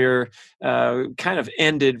professional career kind of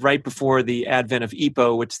ended right before the advent of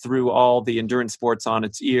EPO, which threw all the endurance sports on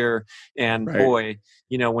its ear. And Right. Boy,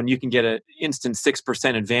 when you can get an instant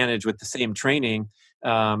 6% advantage with the same training,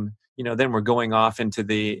 then we're going off into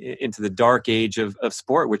the dark age of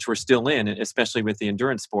sport, which we're still in, especially with the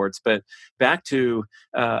endurance sports. But back to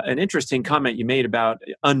an interesting comment you made about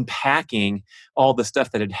unpacking all the stuff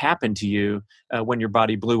that had happened to you when your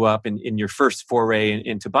body blew up in your first foray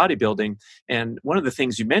into bodybuilding. And one of the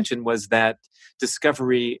things you mentioned was that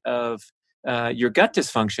discovery of your gut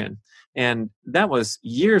dysfunction. And that was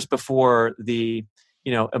years before the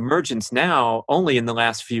emergence now only in the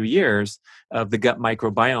last few years of the gut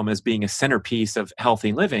microbiome as being a centerpiece of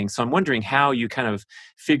healthy living. So I'm wondering how you kind of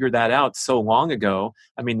figured that out so long ago.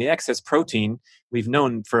 I mean, the excess protein, we've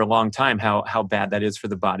known for a long time how bad that is for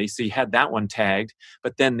the body. So you had that one tagged.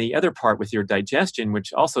 But then the other part with your digestion,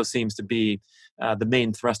 which also seems to be the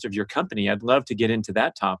main thrust of your company, I'd love to get into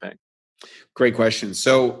that topic. Great question.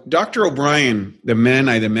 So Dr. O'Brien, the man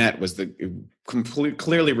I met, was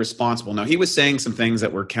clearly responsible. Now, he was saying some things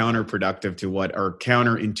that were counterintuitive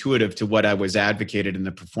to what I was advocated in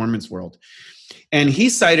the performance world. And he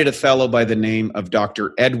cited a fellow by the name of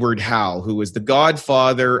Dr. Edward Howell, who was the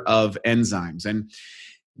godfather of enzymes. And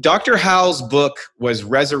Dr. Howell's book was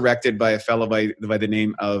resurrected by a fellow by the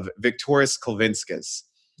name of Viktoras Kulvinskas.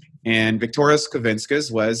 And Viktoras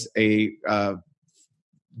Kulvinskas was a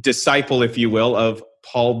disciple, if you will, of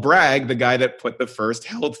Paul Bragg, the guy that put the first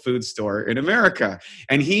health food store in America.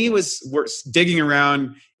 And he was digging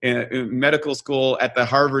around in medical school at the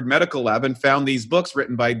Harvard Medical Lab and found these books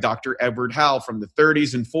written by Dr. Edward Howell from the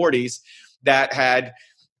 30s and 40s that had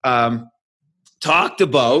talked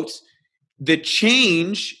about the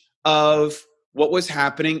change of what was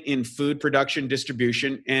happening in food production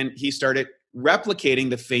distribution. And he started replicating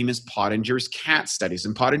the famous Pottinger's cat studies.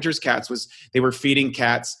 And Pottinger's cats they were feeding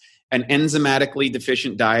cats an enzymatically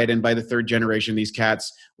deficient diet. And by the third generation, these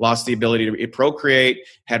cats lost the ability to procreate,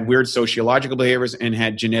 had weird sociological behaviors, and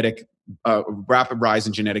had rapid rise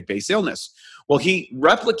in genetic-based illness. Well, he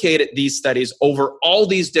replicated these studies over all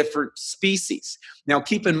these different species. Now,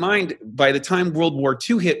 keep in mind, by the time World War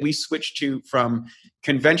II hit, we switched from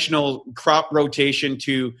conventional crop rotation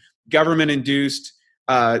to government-induced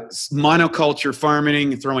monoculture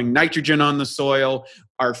farming, throwing nitrogen on the soil,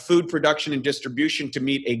 our food production and distribution to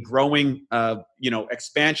meet a growing,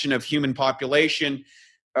 expansion of human population,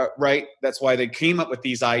 right? That's why they came up with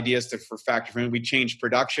these ideas for factory farming. We changed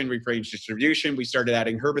production, we changed distribution, we started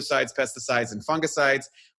adding herbicides, pesticides, and fungicides,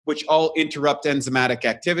 which all interrupt enzymatic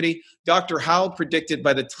activity. Dr. Howell predicted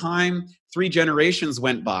by the time 3 generations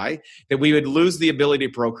went by that we would lose the ability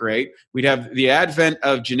to procreate. We'd have the advent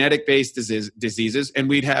of genetic-based diseases, and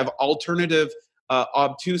we'd have alternative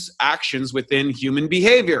obtuse actions within human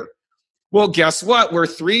behavior. Well, guess what? We're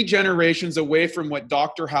 3 generations away from what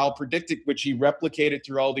Dr. Howell predicted, which he replicated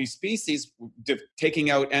through all these species, taking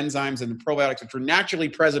out enzymes and the probiotics, which were naturally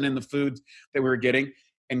present in the foods that we were getting.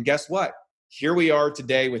 And guess what? Here we are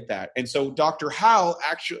today with that. And so Dr. Howell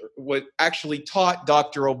actually taught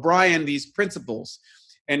Dr. O'Brien these principles.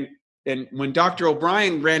 And when Dr.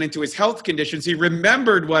 O'Brien ran into his health conditions, he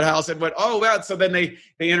remembered what Howell said, oh, well, so then they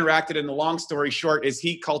interacted. And the long story short is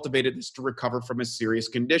he cultivated this to recover from a serious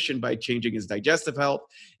condition by changing his digestive health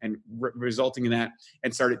and resulting in that,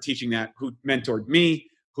 and started teaching that, who mentored me,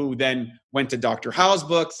 who then went to Dr. Howell's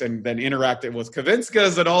books and then interacted with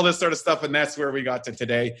Kulvinskas and all this sort of stuff. And that's where we got to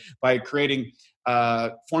today by creating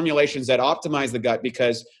formulations that optimize the gut.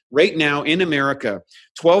 Because right now in America,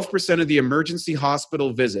 12% of the emergency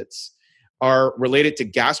hospital visits are related to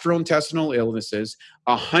gastrointestinal illnesses.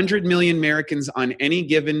 100 million Americans on any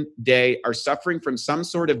given day are suffering from some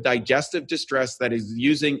sort of digestive distress that is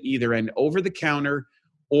using either an over-the-counter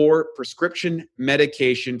or prescription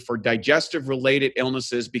medication for digestive-related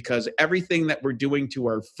illnesses, because everything that we're doing to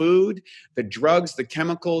our food, the drugs, the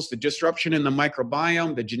chemicals, the disruption in the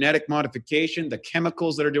microbiome, the genetic modification, the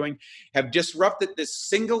chemicals that are doing, have disrupted this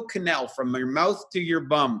single canal from your mouth to your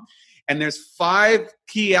bum. And there's 5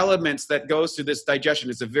 key elements that goes to this digestion.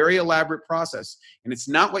 It's a very elaborate process. And it's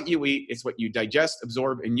not what you eat, it's what you digest,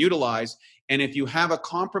 absorb, and utilize. And if you have a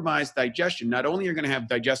compromised digestion, not only are you going to have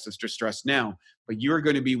digestive distress now, but you're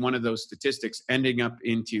going to be one of those statistics ending up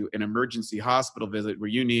into an emergency hospital visit where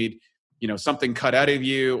you need, something cut out of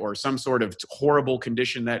you, or some sort of horrible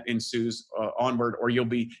condition that ensues onward, or you'll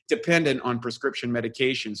be dependent on prescription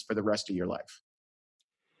medications for the rest of your life.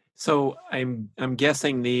 So I'm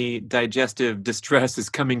guessing the digestive distress is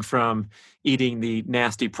coming from eating the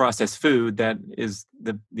nasty processed food that is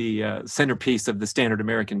the centerpiece of the standard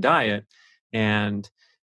American diet. And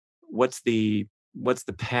what's the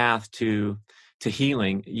path to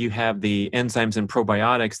healing? You have the enzymes and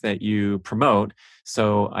probiotics that you promote.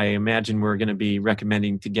 So I imagine we're going to be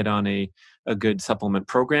recommending to get on a good supplement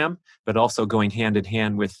program, but also going hand in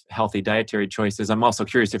hand with healthy dietary choices. I'm also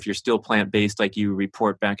curious if you're still plant-based like you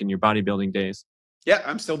report back in your bodybuilding days. Yeah,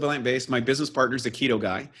 I'm still plant-based. My business partner's a keto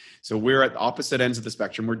guy. So we're at the opposite ends of the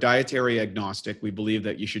spectrum. We're dietary agnostic. We believe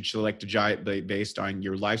that you should select a diet based on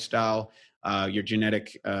your lifestyle, your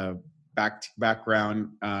genetic background,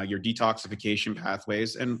 your detoxification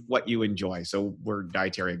pathways, and what you enjoy. So we're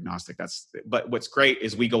dietary agnostic. But what's great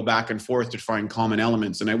is we go back and forth to find common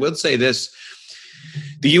elements. And I will say this,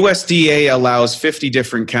 The USDA allows 50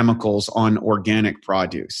 different chemicals on organic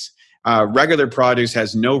produce. Regular produce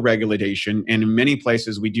has no regulation, and in many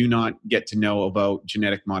places we do not get to know about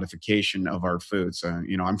genetic modification of our foods.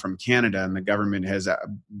 I'm from Canada, and the government has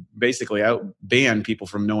basically banned people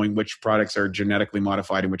from knowing which products are genetically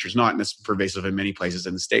modified and which is not, and this is pervasive in many places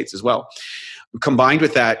in the States as well. Combined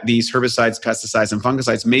with that, these herbicides, pesticides, and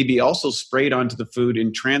fungicides may be also sprayed onto the food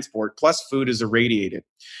in transport, plus food is irradiated.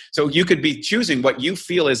 So you could be choosing what you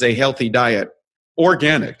feel is a healthy diet,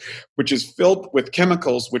 organic, which is filled with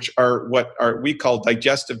chemicals, which are we call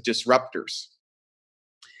digestive disruptors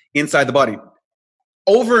inside the body,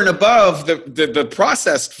 over and above the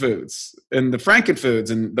processed foods and the frankenfoods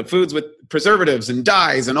and the foods with preservatives and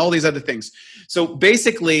dyes and all these other things. So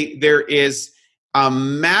basically, there is a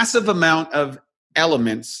massive amount of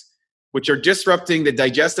elements which are disrupting the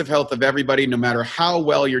digestive health of everybody, no matter how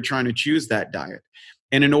well you're trying to choose that diet.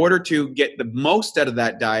 And in order to get the most out of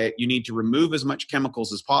that diet, you need to remove as much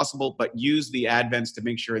chemicals as possible, but use the advents to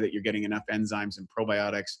make sure that you're getting enough enzymes and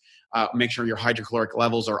probiotics, make sure your hydrochloric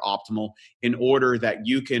levels are optimal in order that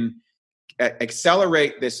you can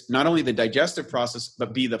accelerate this, not only the digestive process,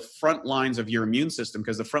 but be the front lines of your immune system,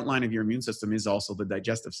 because the front line of your immune system is also the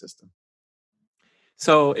digestive system.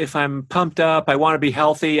 So if I'm pumped up, I want to be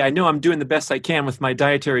healthy, I know I'm doing the best I can with my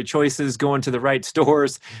dietary choices, going to the right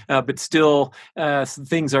stores, but still some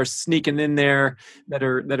things are sneaking in there that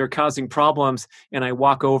are causing problems. And I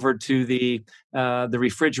walk over to the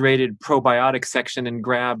refrigerated probiotic section and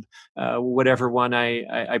grab whatever one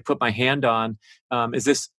I put my hand on. Is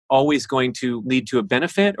this always going to lead to a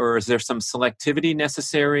benefit, or is there some selectivity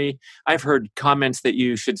necessary? I've heard comments that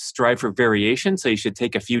you should strive for variation, so you should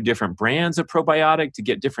take a few different brands of probiotic to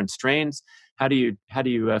get different strains. How do you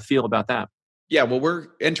feel about that? Yeah, well, we're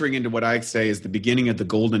entering into what I say is the beginning of the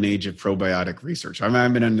golden age of probiotic research.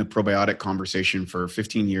 I've been in the probiotic conversation for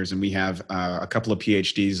 15 years, and we have a couple of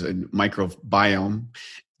PhDs in microbiome,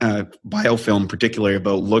 biofilm, particularly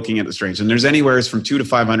about looking at the strains. And there's anywhere from 200 to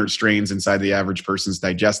 500 strains inside the average person's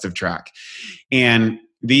digestive tract. And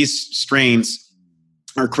these strains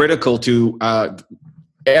are critical to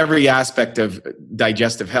every aspect of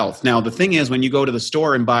digestive health. Now, the thing is, when you go to the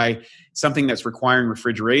store and buy something that's requiring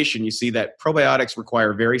refrigeration, you see that probiotics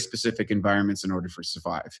require very specific environments in order to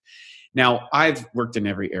survive. Now, I've worked in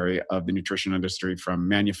every area of the nutrition industry, from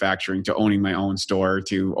manufacturing to owning my own store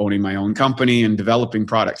to owning my own company and developing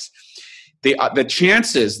products. The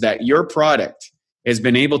chances that your product has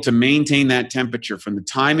been able to maintain that temperature from the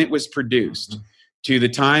time it was produced to the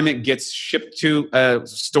time it gets shipped to a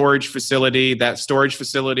storage facility, that storage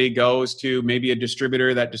facility goes to maybe a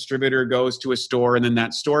distributor, that distributor goes to a store, and then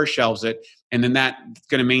that store shelves it, and then that's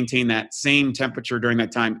going to maintain that same temperature during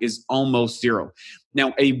that time, is almost zero.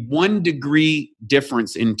 Now, a 1 degree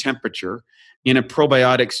difference in temperature in a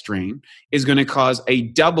probiotic strain is going to cause a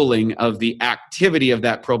doubling of the activity of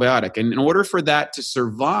that probiotic. And in order for that to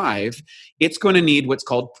survive, it's going to need what's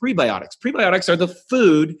called prebiotics. Prebiotics are the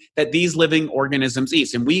food that these living organisms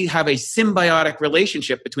eat. And we have a symbiotic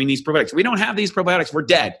relationship between these probiotics. If we don't have these probiotics, we're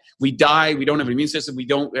dead. We die. We don't have an immune system. We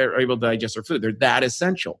don't are able to digest our food. They're that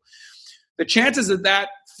essential. The chances of that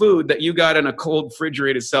food that you got in a cold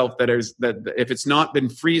refrigerated shelf that if it's not been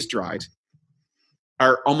freeze dried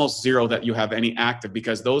are almost zero that you have any active,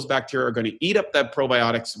 because those bacteria are going to eat up that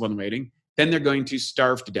probiotics when waiting. Then they're going to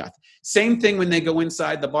starve to death. Same thing when they go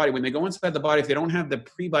inside the body. When they go inside the body, if they don't have the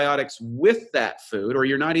prebiotics with that food, or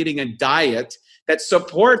you're not eating a diet that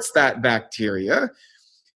supports that bacteria,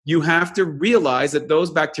 you have to realize that those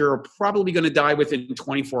bacteria are probably going to die within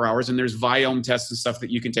 24 hours. And there's biome tests and stuff that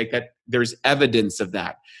you can take that there's evidence of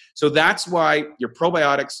that. So that's why your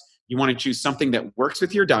probiotics, you want to choose something that works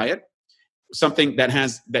with your diet, something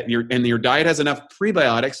that your diet has enough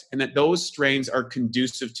prebiotics, and that those strains are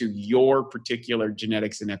conducive to your particular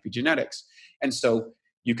genetics and epigenetics. And so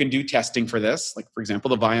you can do testing for this, like, for example,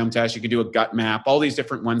 the biome test. You can do a gut map, all these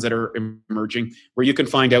different ones that are emerging, where you can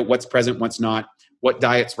find out what's present, what's not, what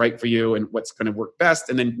diet's right for you, and what's going to work best,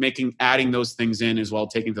 and then adding those things in as well,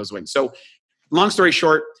 taking those away. So long story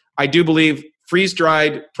short, I do believe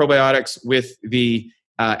freeze-dried probiotics with the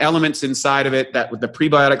elements inside of it, that with the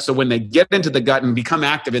prebiotics, so when they get into the gut and become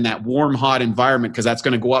active in that warm, hot environment, because that's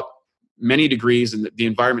going to go up many degrees and the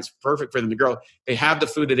environment's perfect for them to grow, they have the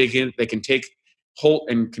food that they can take hold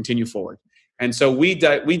and continue forward. And so we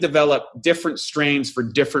develop different strains for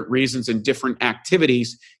different reasons and different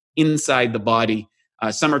activities inside the body.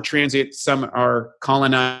 Some are transient, some are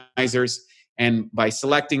colonizers, and by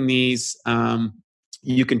selecting these,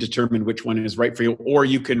 you can determine which one is right for you, or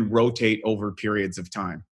you can rotate over periods of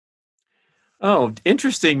time. Oh,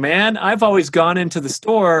 interesting, man. I've always gone into the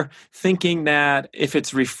store thinking that if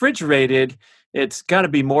it's refrigerated, it's got to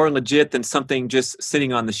be more legit than something just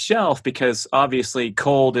sitting on the shelf because obviously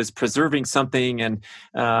cold is preserving something and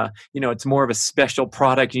it's more of a special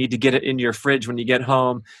product. You need to get it into your fridge when you get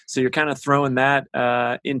home. So you're kind of throwing that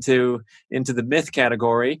into the myth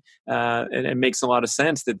category. And it makes a lot of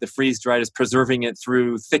sense that the freeze dried is preserving it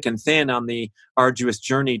through thick and thin on the arduous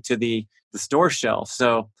journey to the store shelf.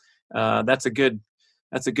 So that's a good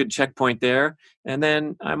checkpoint there. And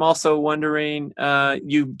then I'm also wondering,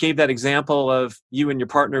 you gave that example of you and your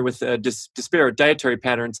partner with disparate dietary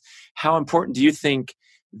patterns. How important do you think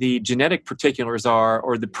the genetic particulars are,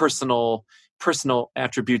 or the personal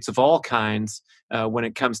attributes of all kinds, when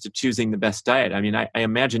it comes to choosing the best diet? I mean, I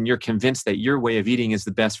imagine you're convinced that your way of eating is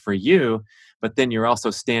the best for you, but then you're also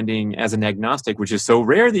standing as an agnostic, which is so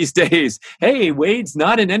rare these days. Hey, Wade's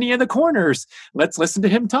not in any of the corners. Let's listen to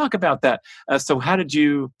him talk about that. So how did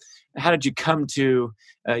you come to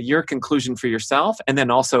your conclusion for yourself, and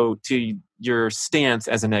then also to your stance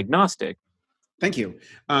as an agnostic? Thank you.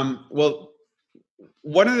 Well,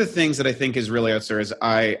 one of the things that I think is really out there is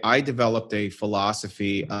I developed a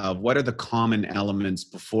philosophy of what are the common elements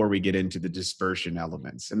before we get into the dispersion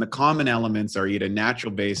elements. And the common elements are: eat a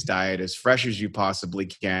natural based diet as fresh as you possibly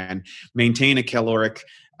can, maintain a caloric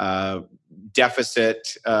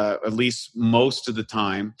deficit at least most of the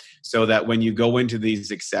time, so that when you go into these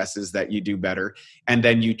excesses that you do better, and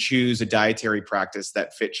then you choose a dietary practice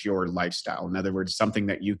that fits your lifestyle. In other words, something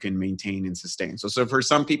that you can maintain and sustain. So for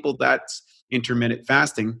some people that's intermittent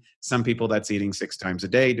fasting, some people that's eating 6 times a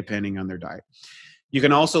day depending on their diet. You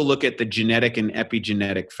can also look at the genetic and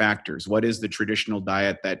epigenetic factors. What is the traditional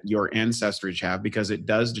diet that your ancestors have? Because it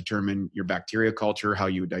does determine your bacteria culture, how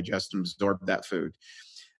you digest and absorb that food.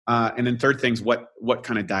 And then third things, what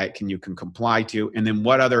kind of diet can comply to? And then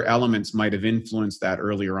what other elements might have influenced that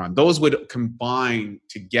earlier on? Those would combine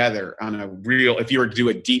together on a real, if you were to do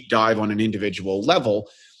a deep dive on an individual level,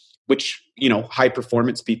 which, high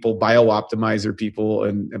performance people, bio-optimizer people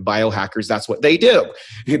and biohackers, that's what they do.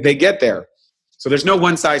 They get there. So there's no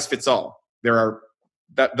one size fits all. There are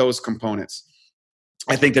those components,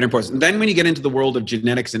 I think, that are important. And then when you get into the world of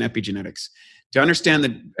genetics and epigenetics, to understand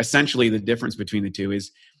that essentially the difference between the two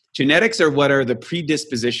is genetics are what are the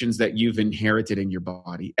predispositions that you've inherited in your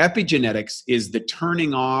body. Epigenetics is the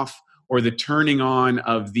turning off or the turning on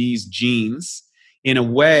of these genes in a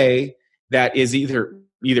way that is either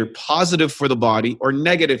positive for the body or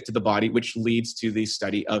negative to the body, which leads to the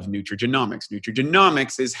study of nutrigenomics.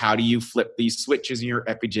 Nutrigenomics is how do you flip these switches in your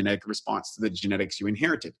epigenetic response to the genetics you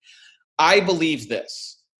inherited. I believe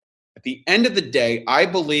this. At the end of the day, I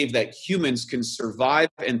believe that humans can survive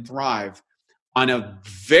and thrive on a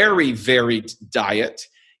very varied diet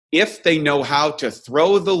if they know how to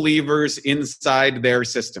throw the levers inside their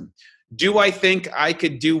system. Do I think I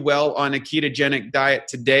could do well on a ketogenic diet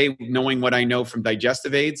today, knowing what I know from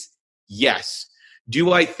digestive aids? Yes.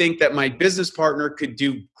 Do I think that my business partner could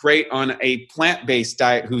do great on a plant-based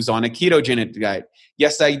diet who's on a ketogenic diet?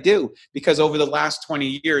 Yes, I do. Because over the last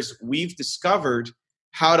 20 years, we've discovered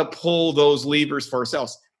how to pull those levers for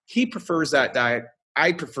ourselves. He prefers that diet.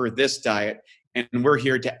 I prefer this diet. And we're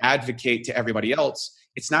here to advocate to everybody else.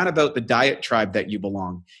 It's not about the diet tribe that you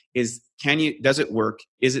belong. Does it work?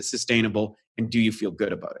 Is it sustainable? And do you feel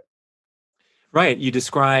good about it? Right. You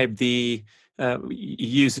describe you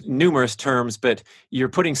use numerous terms, but you're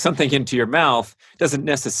putting something into your mouth doesn't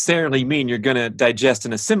necessarily mean you're going to digest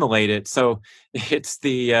and assimilate it. So it's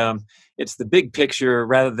the big picture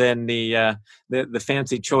rather than the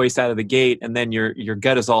fancy choice out of the gate, and then your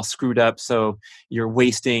gut is all screwed up. So you're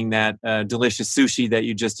wasting that delicious sushi that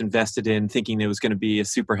you just invested in, thinking it was going to be a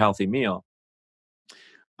super healthy meal.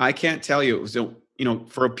 I can't tell you. So,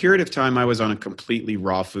 for a period of time, I was on a completely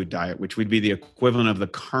raw food diet, which would be the equivalent of the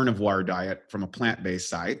carnivore diet from a plant-based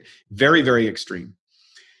side. Very, very extreme.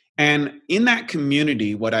 And in that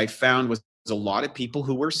community, what I found was a lot of people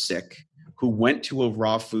who were sick, who went to a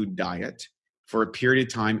raw food diet for a period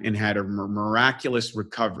of time and had a miraculous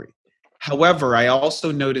recovery. However, I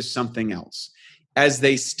also noticed something else. As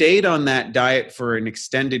they stayed on that diet for an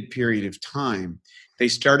extended period of time, they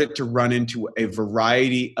started to run into a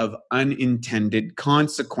variety of unintended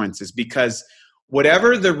consequences, because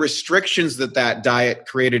whatever the restrictions that diet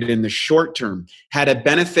created in the short term had a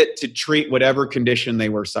benefit to treat whatever condition they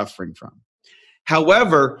were suffering from.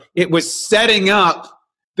 However, it was setting up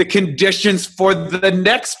the conditions for the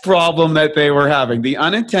next problem that they were having. The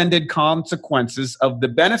unintended consequences of the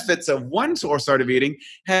benefits of one sort of eating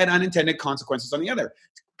had unintended consequences on the other,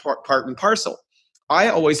 part and parcel. I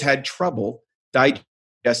always had trouble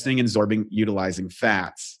digesting and absorbing utilizing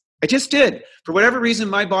fats. I just did. For whatever reason,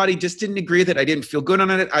 my body just didn't agree with it. I didn't feel good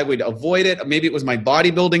on it. I would avoid it. Maybe it was my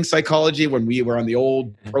bodybuilding psychology when we were on the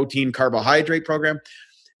old protein carbohydrate program,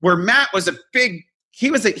 where Matt was a big,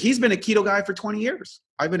 he's been a keto guy for 20 years.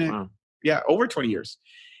 I've been over 20 years.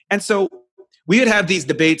 And so we would have these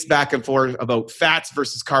debates back and forth about fats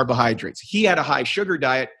versus carbohydrates. He had a high sugar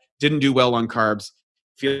diet, didn't do well on carbs,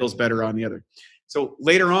 feels better on the other. So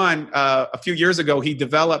later on, a few years ago, he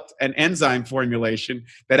developed an enzyme formulation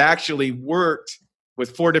that actually worked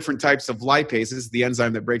with 4 different types of lipases, the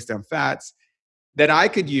enzyme that breaks down fats, that I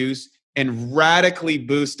could use and radically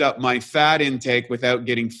boost up my fat intake without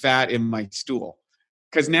getting fat in my stool.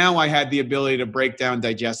 Because now I had the ability to break down,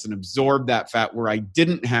 digest, and absorb that fat where I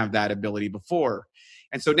didn't have that ability before.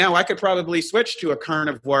 And so now I could probably switch to a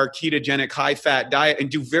carnivore, ketogenic, high-fat diet and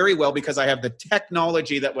do very well because I have the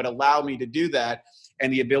technology that would allow me to do that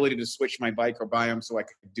and the ability to switch my microbiome so I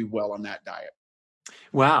could do well on that diet.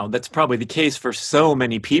 Wow, that's probably the case for so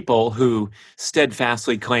many people who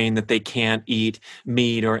steadfastly claim that they can't eat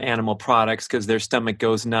meat or animal products because their stomach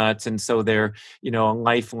goes nuts, and so they're,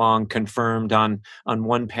 lifelong confirmed on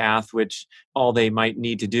one path, which all they might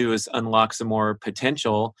need to do is unlock some more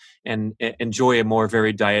potential and enjoy a more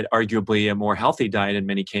varied diet, arguably a more healthy diet in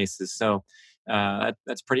many cases. So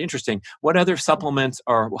that's pretty interesting. What other supplements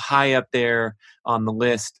are high up there on the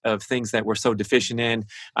list of things that we're so deficient in?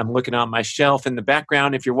 I'm looking on my shelf in the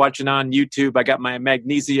background. If you're watching on YouTube, I got my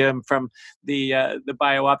magnesium from the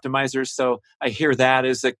BioOptimizers. So I hear that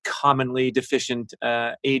is a commonly deficient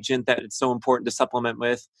agent that it's so important to supplement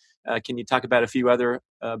with. Can you talk about a few other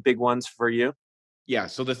big ones for you? Yeah.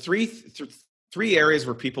 So the three areas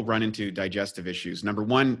where people run into digestive issues. Number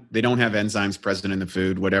one, they don't have enzymes present in the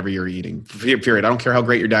food, whatever you're eating. Period. I don't care how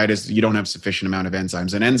great your diet is, you don't have sufficient amount of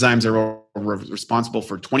enzymes. And enzymes are responsible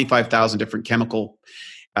for 25,000 different chemical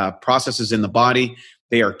processes in the body.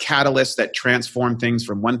 They are catalysts that transform things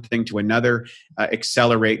from one thing to another,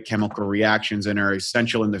 accelerate chemical reactions, and are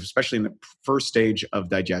essential especially in the first stage of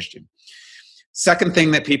digestion. Second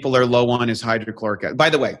thing that people are low on is hydrochloric acid. By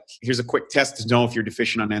the way, here's a quick test to know if you're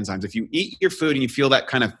deficient on enzymes. If you eat your food and you feel that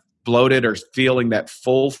kind of bloated or feeling that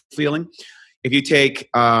full feeling, if you take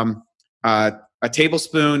a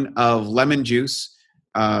tablespoon of lemon juice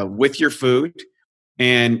with your food,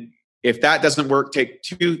 and if that doesn't work, take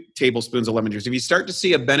 2 tablespoons of lemon juice. If you start to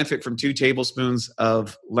see a benefit from 2 tablespoons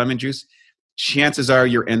of lemon juice, chances are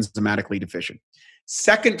you're enzymatically deficient.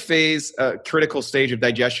 Second phase, critical stage of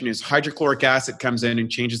digestion is hydrochloric acid comes in and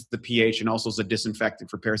changes the pH and also is a disinfectant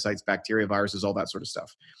for parasites, bacteria, viruses, all that sort of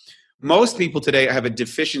stuff. Most people today have a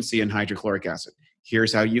deficiency in hydrochloric acid.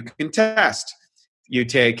 Here's how you can test. You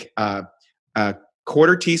take a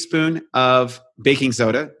quarter teaspoon of baking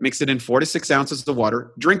soda, mix it in 4 to 6 ounces of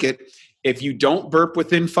water, drink it. If you don't burp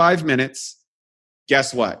within 5 minutes,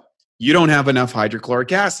 guess what? You don't have enough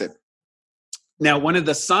hydrochloric acid. Now, one of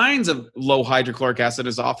the signs of low hydrochloric acid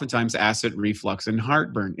is oftentimes acid reflux and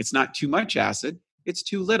heartburn. It's not too much acid, it's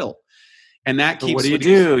too little. And that keeps... What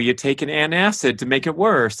do? You take an antacid to make it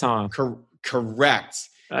worse, huh? Correct.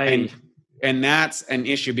 And that's an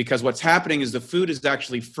issue because what's happening is the food is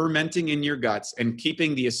actually fermenting in your guts and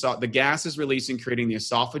keeping the gas is releasing, creating the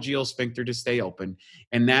esophageal sphincter to stay open.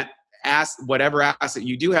 And that whatever acid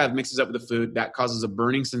you do have mixes up with the food, that causes a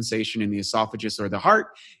burning sensation in the esophagus or the heart,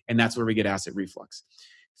 and that's where we get acid reflux.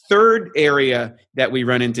 Third area that we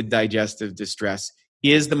run into digestive distress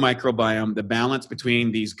is the microbiome, the balance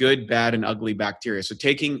between these good, bad, and ugly bacteria. So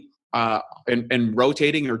taking and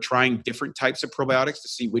rotating or trying different types of probiotics to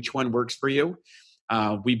see which one works for you.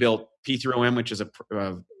 We built P3OM, which is a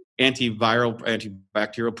antiviral,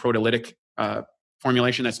 antibacterial proteolytic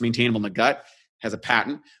formulation that's maintainable in the gut, has a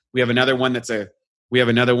patent. We have another one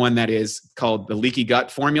that is called the leaky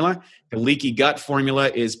gut formula. The leaky gut formula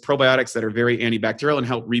is probiotics that are very antibacterial and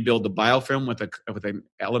help rebuild the biofilm with an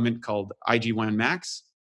element called IG1 max.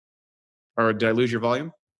 Or did I lose your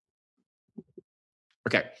volume?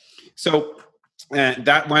 Okay. So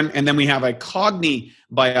that one, and then we have a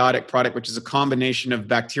cognibiotic product, which is a combination of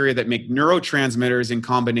bacteria that make neurotransmitters in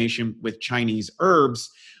combination with Chinese herbs,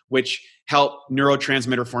 which help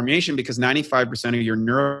neurotransmitter formation because 95% of your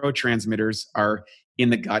neurotransmitters are in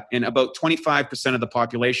the gut, and about 25% of the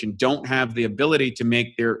population don't have the ability to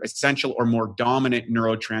make their essential or more dominant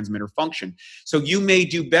neurotransmitter function. So you may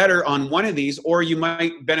do better on one of these, or you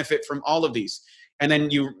might benefit from all of these. And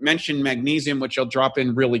then you mentioned magnesium, which I'll drop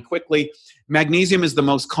in really quickly. Magnesium is the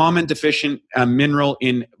most common deficient mineral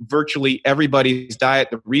in virtually everybody's diet.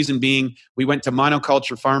 The reason being, we went to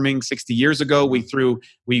monoculture farming 60 years ago.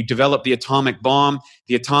 We developed the atomic bomb.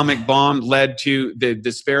 The atomic bomb led to the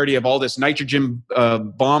disparity of all this nitrogen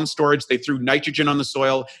bomb storage. They threw nitrogen on the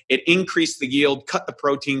soil. It increased the yield, cut the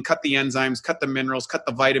protein, cut the enzymes, cut the minerals, cut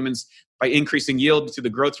the vitamins by increasing yield to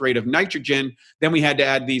the growth rate of nitrogen. Then we had to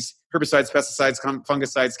add these herbicides, pesticides,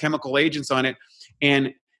 fungicides, chemical agents on it.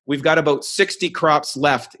 And we've got about 60 crops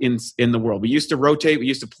left in the world. We used to rotate. We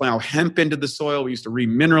used to plow hemp into the soil. We used to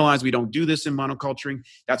remineralize. We don't do this in monoculturing.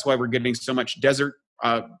 That's why we're getting so much desert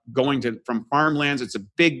going from farmlands. It's a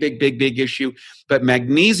big issue. But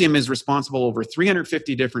magnesium is responsible over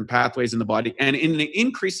 350 different pathways in the body. And in the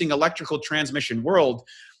increasing electrical transmission world,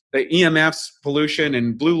 the EMFs, pollution,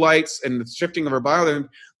 and blue lights, and the shifting of our biorhythm,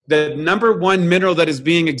 the number one mineral that is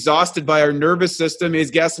being exhausted by our nervous system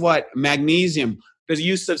is, guess what? Magnesium. The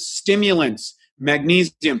use of stimulants,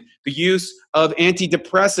 magnesium. The use of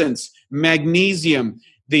antidepressants, magnesium.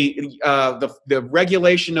 The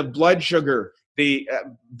regulation of blood sugar. The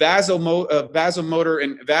vasomotor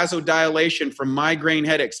and vasodilation from migraine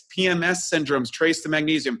headaches, PMS syndromes, trace to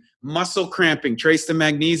magnesium. Muscle cramping, trace to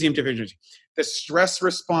magnesium deficiency. The stress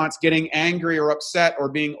response, getting angry or upset or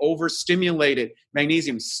being overstimulated,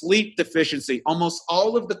 magnesium. Sleep deficiency, almost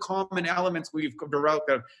all of the common elements we've developed,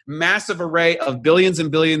 a massive array of billions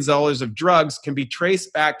and billions of dollars of drugs can be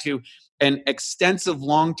traced back to an extensive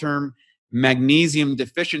long-term magnesium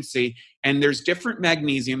deficiency. And there's different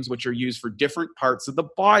magnesiums which are used for different parts of the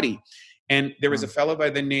body. And there was a fellow by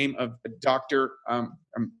the name of Dr.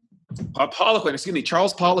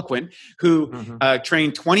 Charles Poliquin, who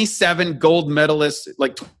trained 27 gold medalists,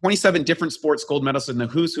 like 27 different sports gold medalists in the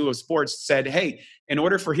who's who of sports, said, hey, in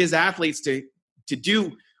order for his athletes to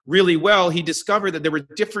do really well, he discovered that there were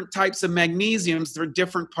different types of magnesiums for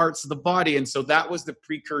different parts of the body. And so that was the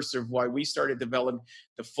precursor of why we started developing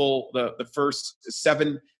the first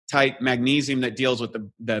 7 type magnesium that deals with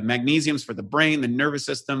the magnesiums for the brain, the nervous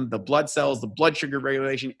system, the blood cells, the blood sugar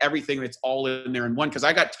regulation, everything that's all in there in one. Because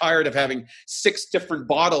I got tired of having 6 different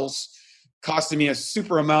bottles costing me a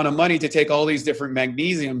super amount of money to take all these different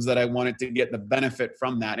magnesiums that I wanted to get the benefit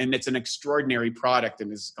from that. And it's an extraordinary product and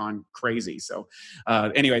has gone crazy. So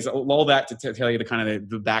anyways, all that to tell you the kind of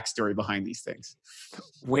the backstory behind these things.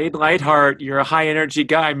 Wade Lightheart, you're a high energy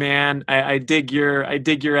guy, man. I dig your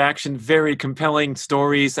action. Very compelling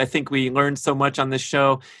stories. I think we learned so much on this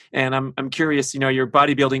show, and I'm curious. Your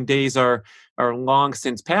bodybuilding days are long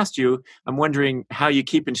since past you. I'm wondering how you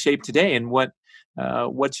keep in shape today, and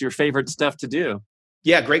what's your favorite stuff to do?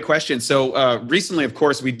 Yeah, great question. So recently, of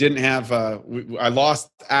course, we didn't have, I lost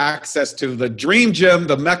access to the dream gym,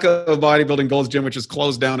 the mecca of bodybuilding, Gold's Gym, which is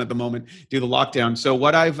closed down at the moment due to the lockdown. So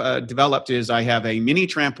what I've developed is I have a mini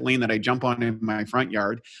trampoline that I jump on in my front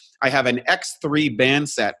yard. I have an X3 band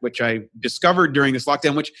set, which I discovered during this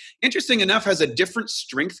lockdown, which interesting enough has a different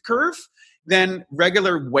strength curve than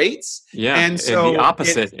regular weights. Yeah, and so the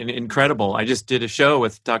opposite. Incredible. I just did a show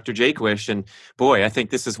with Dr. Jaquish, and boy, I think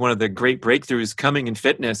this is one of the great breakthroughs coming in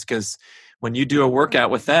fitness, because when you do a workout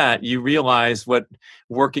with that, you realize what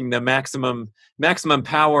working the maximum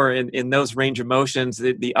power in those range of motions,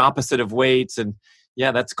 the opposite of weights. And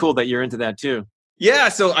yeah, that's cool that you're into that too. Yeah,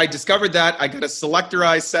 so I discovered that. I got a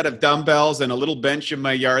selectorized set of dumbbells and a little bench in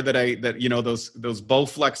my yard that those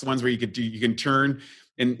Bowflex ones where you can turn.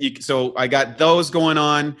 And so I got those going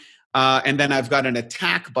on. And then I've got an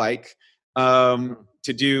attack bike to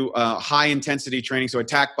do high intensity training. So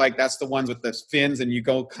attack bike, that's the ones with the fins and you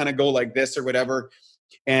go like this or whatever.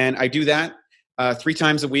 And I do that 3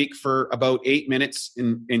 times a week for about 8 minutes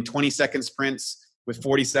in 20-second sprints with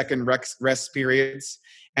 40-second rest periods.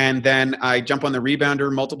 And then I jump on the rebounder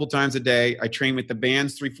multiple times a day. I train with the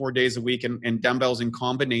bands 3-4 days a week and dumbbells in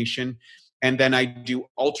combination. And then I do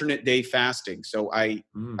alternate day fasting. So I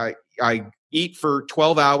eat for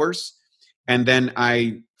 12 hours and then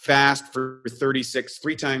I fast for 36,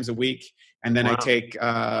 3 times a week. And then I take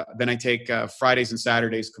Fridays and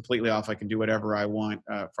Saturdays completely off. I can do whatever I want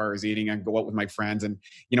as far as eating. I can go out with my friends and,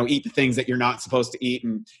 eat the things that you're not supposed to eat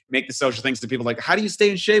and make the social things to people like, how do you stay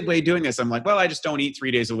in shape while you're doing this? I'm like, well, I just don't eat 3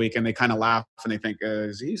 days a week. And they kind of laugh and they think,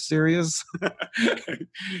 is he serious?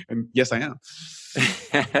 And yes, I am.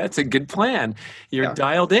 That's a good plan. You're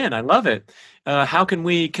dialed in. I love it. How can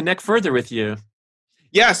we connect further with you?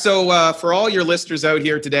 Yeah, so for all your listeners out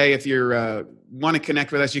here today, if you want to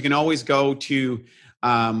connect with us, you can always go to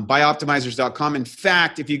bioptimizers.com. In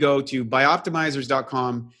fact, if you go to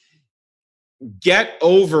bioptimizers.com, get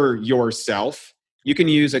over yourself you can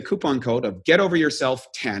use a coupon code of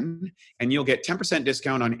GetOverYourself10 and you'll get 10%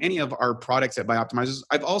 discount on any of our products at Bioptimizers.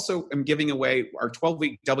 I've also am giving away our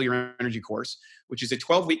 12-week Double Your Energy course, which is a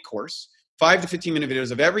 12-week course, 5 to 15-minute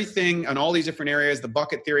videos of everything on all these different areas, the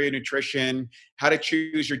bucket theory of nutrition, how to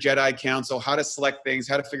choose your Jedi Council, how to select things,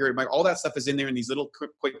 how to figure it out. All that stuff is in there in these little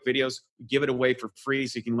quick videos. We give it away for free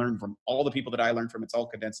so you can learn from all the people that I learned from. It's all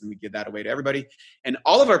condensed and we give that away to everybody. And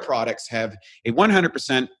all of our products have a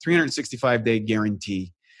 100% 365-day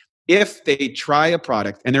guarantee. If they try a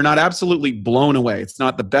product and they're not absolutely blown away, it's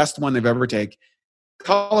not the best one they've ever taken,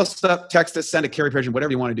 call us up, text us, send a carry pigeon,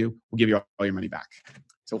 whatever you want to do. We'll give you all your money back.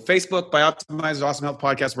 So Facebook, Bioptimizers, Awesome Health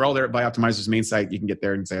Podcast. We're all there at Bioptimizers' main site. You can get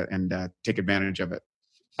there and take advantage of it.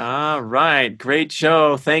 All right. Great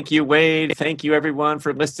show. Thank you, Wade. Thank you, everyone,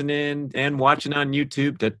 for listening and watching on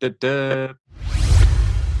YouTube.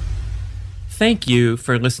 Thank you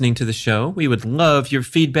for listening to the show. We would love your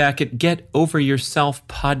feedback at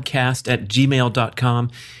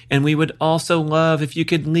getoveryourselfpodcast@gmail.com. And we would also love if you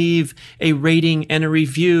could leave a rating and a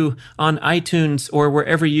review on iTunes or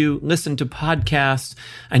wherever you listen to podcasts.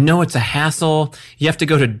 I know it's a hassle. You have to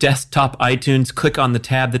go to desktop iTunes, click on the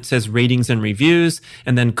tab that says ratings and reviews,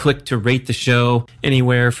 and then click to rate the show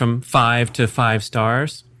anywhere from 5 to 5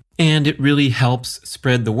 stars. And it really helps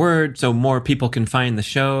spread the word so more people can find the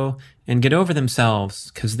show and get over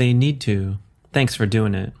themselves because they need to. Thanks for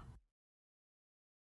doing it.